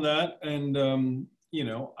comment on that, and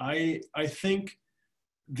I think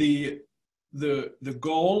the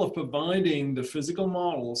goal of providing the physical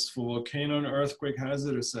models for volcano and earthquake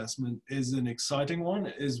hazard assessment is an exciting one,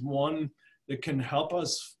 is one that can help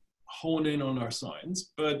us hone in on our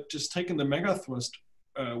science. But just taking the megathrust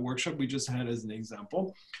workshop we just had as an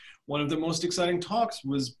example, one of the most exciting talks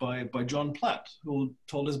was by John Platt, who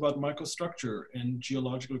told us about microstructure and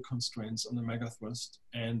geological constraints on the megathrust.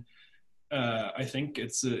 And I think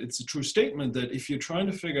it's a true statement that if you're trying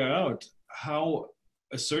to figure out how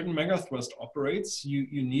a certain megathrust operates,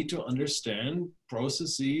 you need to understand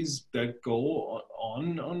processes that go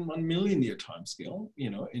on million-year timescale,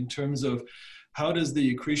 in terms of how does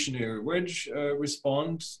the accretionary wedge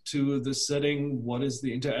respond to the setting? What is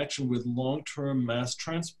the interaction with long-term mass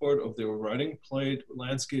transport of the overriding plate,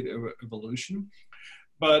 landscape evolution?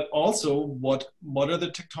 But also, what are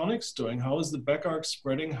the tectonics doing? How is the Becker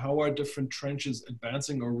spreading? How are different trenches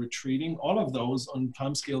advancing or retreating? All of those on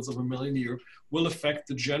timescales of a million year will affect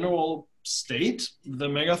the general state the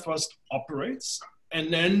megathrust operates.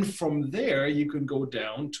 And then from there, you can go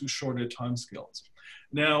down to shorter timescales.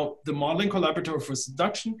 Now, the modeling collaboratory for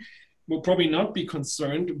subduction will probably not be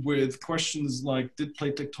concerned with questions like, did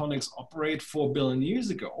plate tectonics operate 4 billion years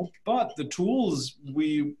ago? But the tools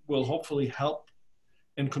we will hopefully help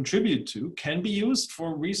and contribute to can be used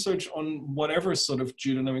for research on whatever sort of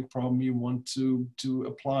geodynamic problem you want to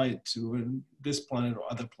apply it to this planet or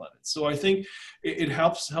other planets. So I think it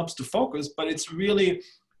helps to focus, but it's really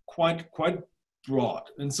quite broad.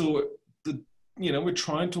 And so we're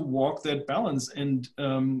trying to walk that balance and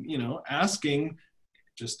asking,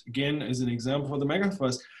 just again as an example for the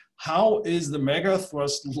megathrust, how is the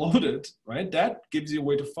megathrust loaded, right? That gives you a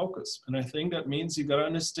way to focus. And I think that means you got to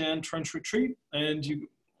understand trench retreat, and you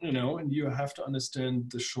have to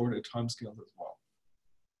understand the shorter timescales as well.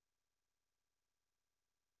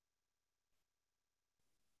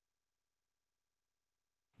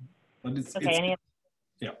 But it's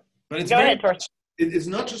Go ahead, Thorsten. It's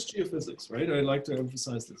not just geophysics, right? I like to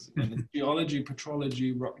emphasize this. And it's geology,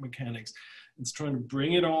 petrology, rock mechanics. It's trying to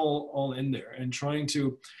bring it all in there and trying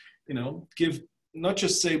to give, not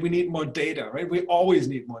just say we need more data, right? We always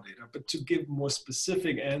need more data, but to give more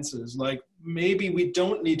specific answers. Like maybe we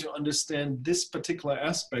don't need to understand this particular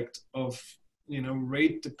aspect of,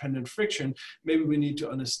 rate dependent friction. Maybe we need to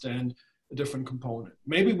understand a different component.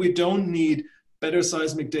 Maybe we don't need better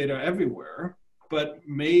seismic data everywhere, but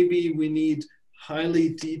maybe we need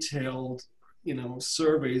highly detailed,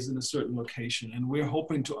 surveys in a certain location. And we're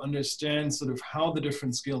hoping to understand sort of how the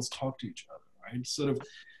different scales talk to each other, right? Sort of,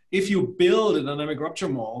 if you build a dynamic rupture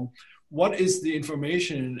model, what is the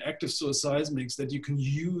information in active source seismics that you can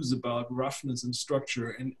use about roughness and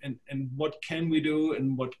structure, and what can we do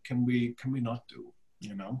and what can we not do,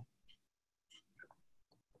 you know?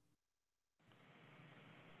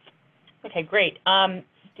 Okay, great.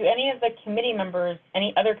 Do any of the committee members,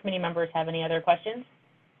 any other committee members have any other questions?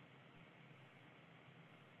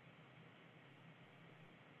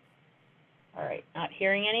 All right, not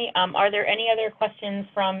hearing any. Are there any other questions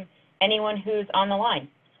from anyone who's on the line?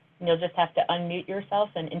 And you'll just have to unmute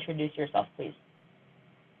yourself and introduce yourself, please.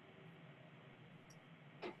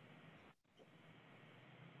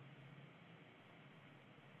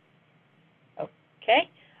 Okay.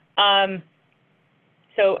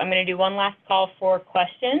 So I'm going to do one last call for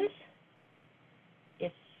questions.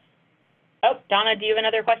 Oh, Donna, do you have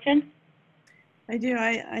another question? I do.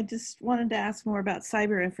 I just wanted to ask more about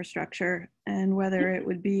cyber infrastructure and whether it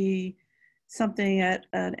would be something at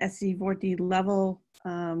an SC4D level,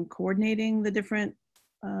 coordinating the different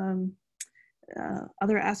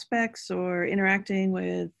other aspects, or interacting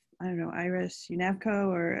with, I don't know, IRIS, UNAVCO,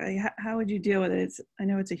 or how would you deal with it? I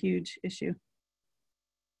know it's a huge issue.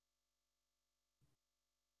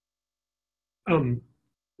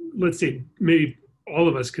 Let's see, maybe all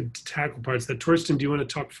of us could tackle parts of that. Thorsten, do you want to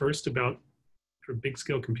talk first about big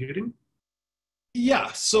scale computing?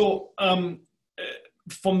 Yeah, so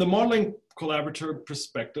from the modeling collaborator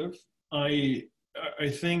perspective, I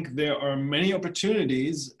think there are many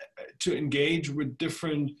opportunities to engage with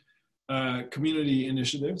different community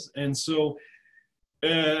initiatives. And so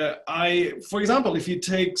for example, if you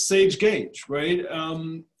take Sage Gauge, right?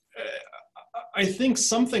 I think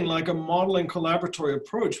something like a modeling collaboratory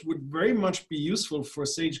approach would very much be useful for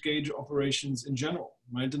Sage Gauge operations in general,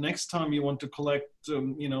 right? The next time you want to collect,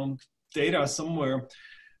 you know, data somewhere,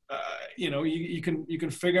 you know, you can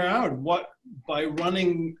figure out what, by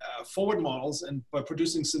running forward models and by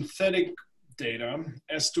producing synthetic data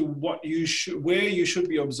as to what you should, where you should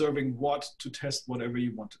be observing what to test whatever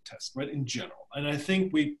you want to test, right, in general. And I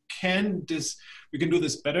think we can do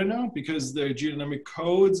this better now because the geodynamic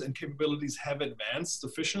codes and capabilities have advanced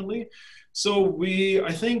sufficiently. So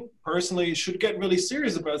I think personally should get really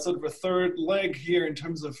serious about sort of a third leg here in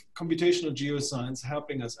terms of computational geoscience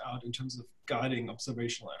helping us out in terms of guiding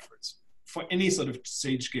observational efforts for any sort of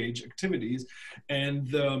Sage Gauge activities, and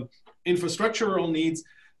the infrastructural needs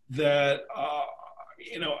that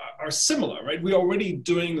you know, are similar, right? We're already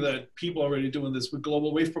doing that. People are already doing this with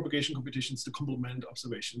global wave propagation computations to complement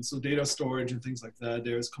observations. So data storage and things like that.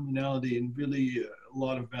 There's commonality and really a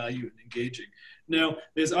lot of value in engaging. Now,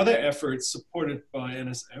 there's other efforts supported by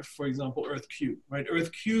NSF, for example, EarthCube, right?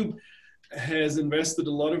 EarthCube has invested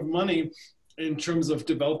a lot of money in terms of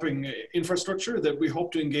developing infrastructure that we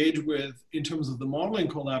hope to engage with in terms of the modeling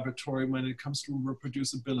collaboratory when it comes to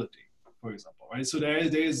reproducibility, for example, right? So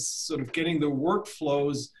there's sort of getting the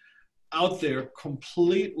workflows out there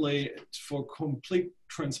completely for complete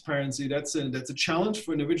transparency. That's a challenge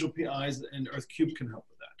for individual PIs, and EarthCube can help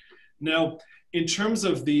with that. Now, in terms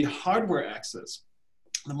of the hardware access,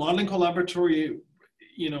 the modeling collaboratory,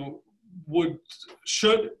 you know,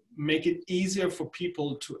 should make it easier for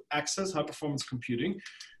people to access high performance computing,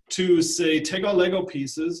 to say, take our Lego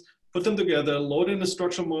pieces, put them together, load in a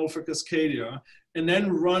structural model for Cascadia, and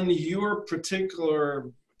then run your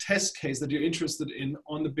particular test case that you're interested in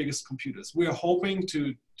on the biggest computers. We're hoping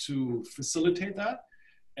to facilitate that,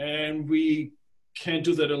 and we can't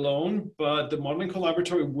do that alone, but the modeling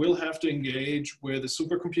collaboratory will have to engage with a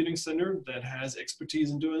supercomputing center that has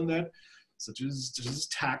expertise in doing that, such as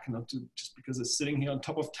TAC, not just because it's sitting here on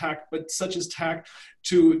top of TAC, but such as TAC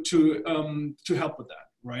to help with that,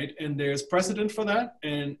 right? And there's precedent for that,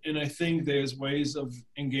 and I think there's ways of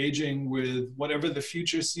engaging with whatever the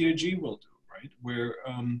future COG will do, right? Where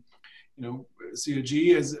you know,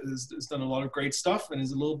 COG has done a lot of great stuff and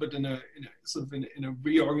is a little bit in a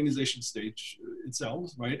reorganization stage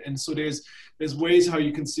itself, right? And so there's ways how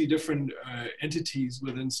you can see different entities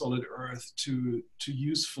within Solid Earth to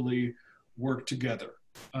usefully work together.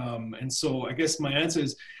 And so I guess my answer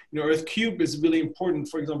is, you know, EarthCube is really important,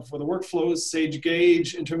 for example, for the workflows, Sage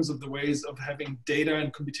Gauge in terms of the ways of having data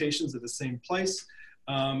and computations at the same place.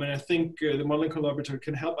 And I think the modeling collaborator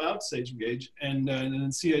can help out Sage Gauge. And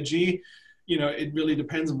in CIG, you know, it really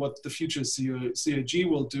depends on what the future CIG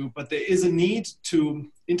will do, but there is a need to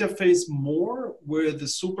interface more with the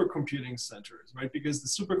supercomputing centers, right? Because the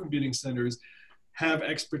supercomputing centers have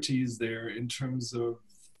expertise there in terms of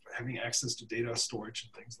having access to data storage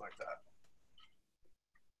and things like that.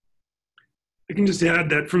 I can just add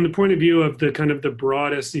that from the point of view of the kind of the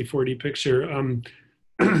broad SC4D picture,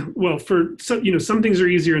 well, for some, you know, some things are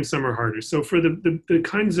easier and some are harder. So for the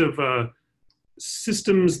kinds of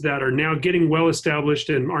systems that are now getting well established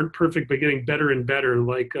and aren't perfect, but getting better and better,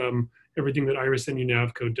 like everything that IRIS and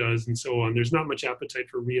UNAVCO does and so on. There's not much appetite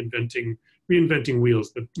for reinventing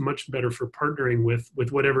wheels, but much better for partnering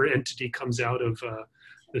with whatever entity comes out of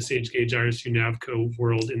the SageGauge IRIS UNAVCO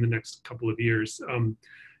world in the next couple of years.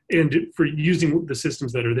 And for using the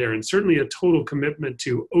systems that are there. And certainly a total commitment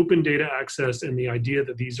to open data access and the idea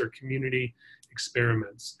that these are community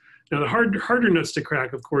experiments. Now, the harder nuts to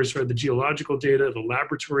crack, of course, are the geological data, the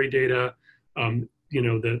laboratory data, you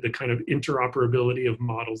know, the kind of interoperability of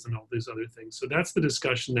models and all these other things. So that's the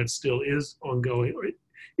discussion that still is ongoing, or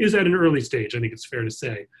is at an early stage, I think it's fair to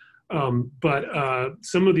say. But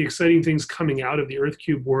some of the exciting things coming out of the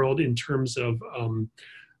EarthCube world in terms of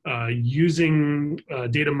using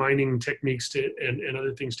data mining techniques and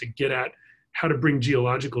other things to get at how to bring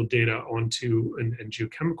geological data onto and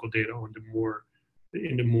geochemical data onto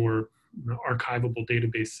into more archivable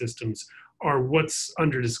database systems are what's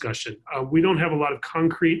under discussion. We don't have a lot of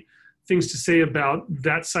concrete things to say about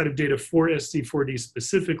that side of data for SC4D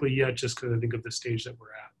specifically yet, just because I think of the stage that we're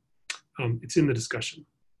at. It's in the discussion.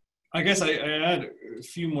 I guess I add a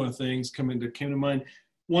few more things that came to mind.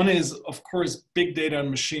 One is, of course, big data and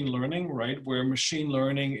machine learning, right? Where machine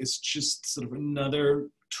learning is just sort of another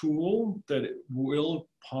tool that will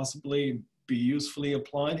possibly be usefully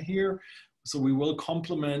applied here. So we will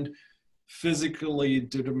complement physically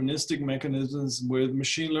deterministic mechanisms with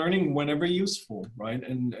machine learning whenever useful, right?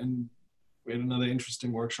 And we had another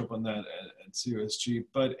interesting workshop on that at COSG.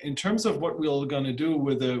 But in terms of what we're going to do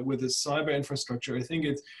with the cyber infrastructure, I think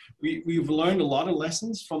we've learned a lot of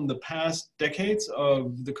lessons from the past decades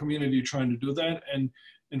of the community trying to do that. And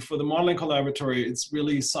for the modeling collaboratory, it's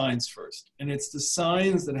really science first. And it's the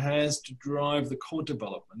science that has to drive the code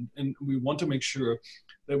development. And we want to make sure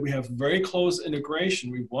that we have very close integration.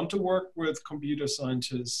 We want to work with computer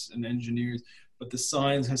scientists and engineers, but the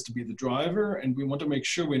science has to be the driver. And we want to make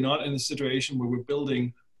sure we're not in a situation where we're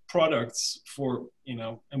building products for, you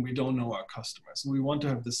know, and we don't know our customers. We want to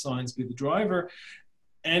have the science be the driver.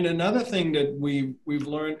 And another thing that we've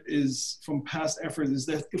learned is from past efforts is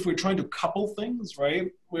that if we're trying to couple things,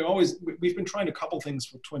 right? We've been trying to couple things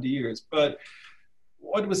for 20 years, but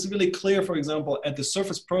what was really clear, for example, at the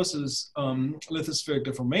surface process lithospheric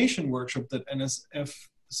deformation workshop that NSF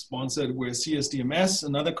sponsored, where CSDMS,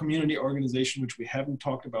 another community organization which we haven't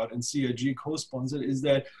talked about, and CIG co-sponsored, is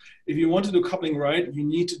that if you want to do coupling right, you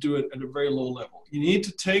need to do it at a very low level. You need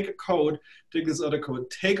to take a code, take this other code,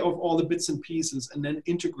 take off all the bits and pieces, and then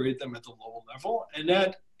integrate them at the low level. And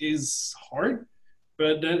that is hard,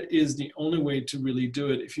 but that is the only way to really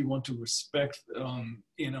do it if you want to respect,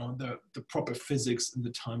 you know, the proper physics and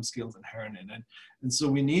the timescales inherent in it. And so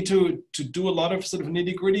we need to do a lot of sort of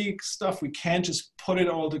nitty-gritty stuff. We can't just put it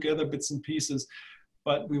all together, bits and pieces,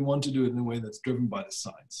 but we want to do it in a way that's driven by the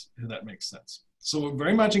science, if that makes sense. So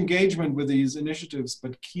very much engagement with these initiatives,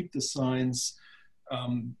 but keep the science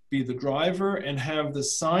be the driver and have the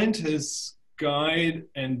scientists guide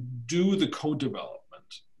and do the code development.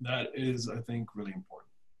 That is, I think, really important.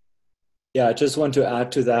 Yeah, I just want to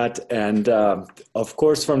add to that. And of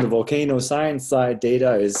course, from the volcano science side,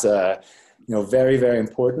 data is you know, very, very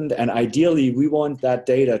important. And ideally, we want that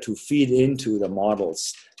data to feed into the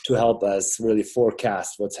models to help us really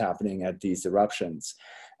forecast what's happening at these eruptions.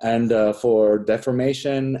 And for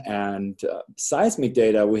deformation and seismic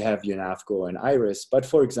data, we have UNAVCO and IRIS. But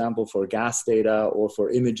for example, for gas data or for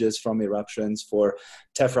images from eruptions, for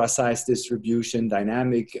tephra size distribution,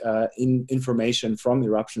 dynamic information from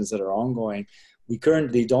eruptions that are ongoing, we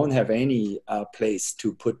currently don't have any place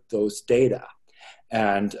to put those data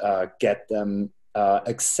and get them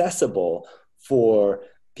accessible for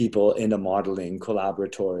people in the modeling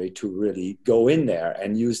collaboratory to really go in there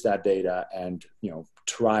and use that data and, you know,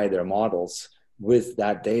 try their models with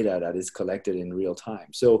that data that is collected in real time.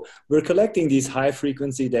 So we're collecting these high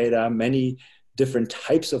frequency data, many different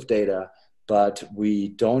types of data, but we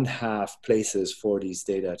don't have places for these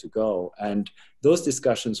data to go. And those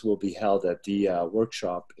discussions will be held at the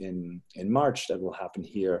workshop in March that will happen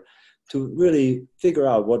here to really figure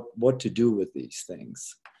out what to do with these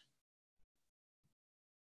things.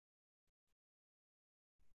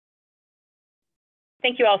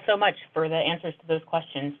 Thank you all so much for the answers to those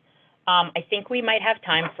questions. I think we might have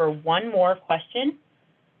time for one more question.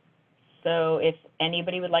 So if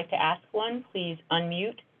anybody would like to ask one, please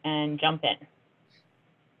unmute and jump in.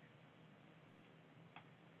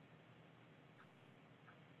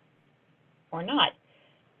 Or not.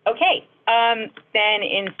 Okay, then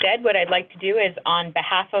instead what I'd like to do is, on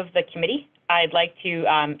behalf of the committee, I'd like to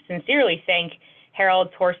sincerely thank Harold,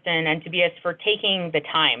 Thorsten, and Tobias for taking the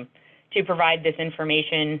time to provide this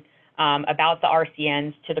information about the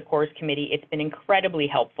RCNs to the CORES committee. It's been incredibly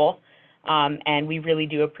helpful, and we really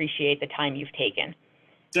do appreciate the time you've taken.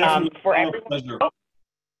 Definitely, For my everyone, pleasure.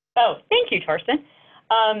 Thank you, Thorsten.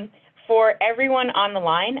 For everyone on the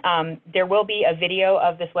line, there will be a video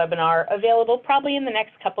of this webinar available probably in the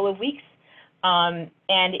next couple of weeks, and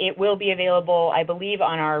it will be available, I believe,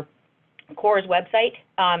 on our CORES website.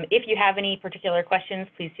 If you have any particular questions,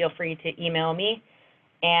 please feel free to email me,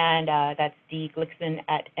 and that's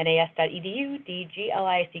dglickson@nas.edu,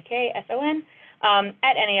 dglickson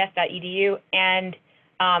at nas.edu, and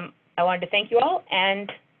I wanted to thank you all,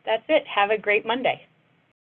 and that's it. Have a great Monday.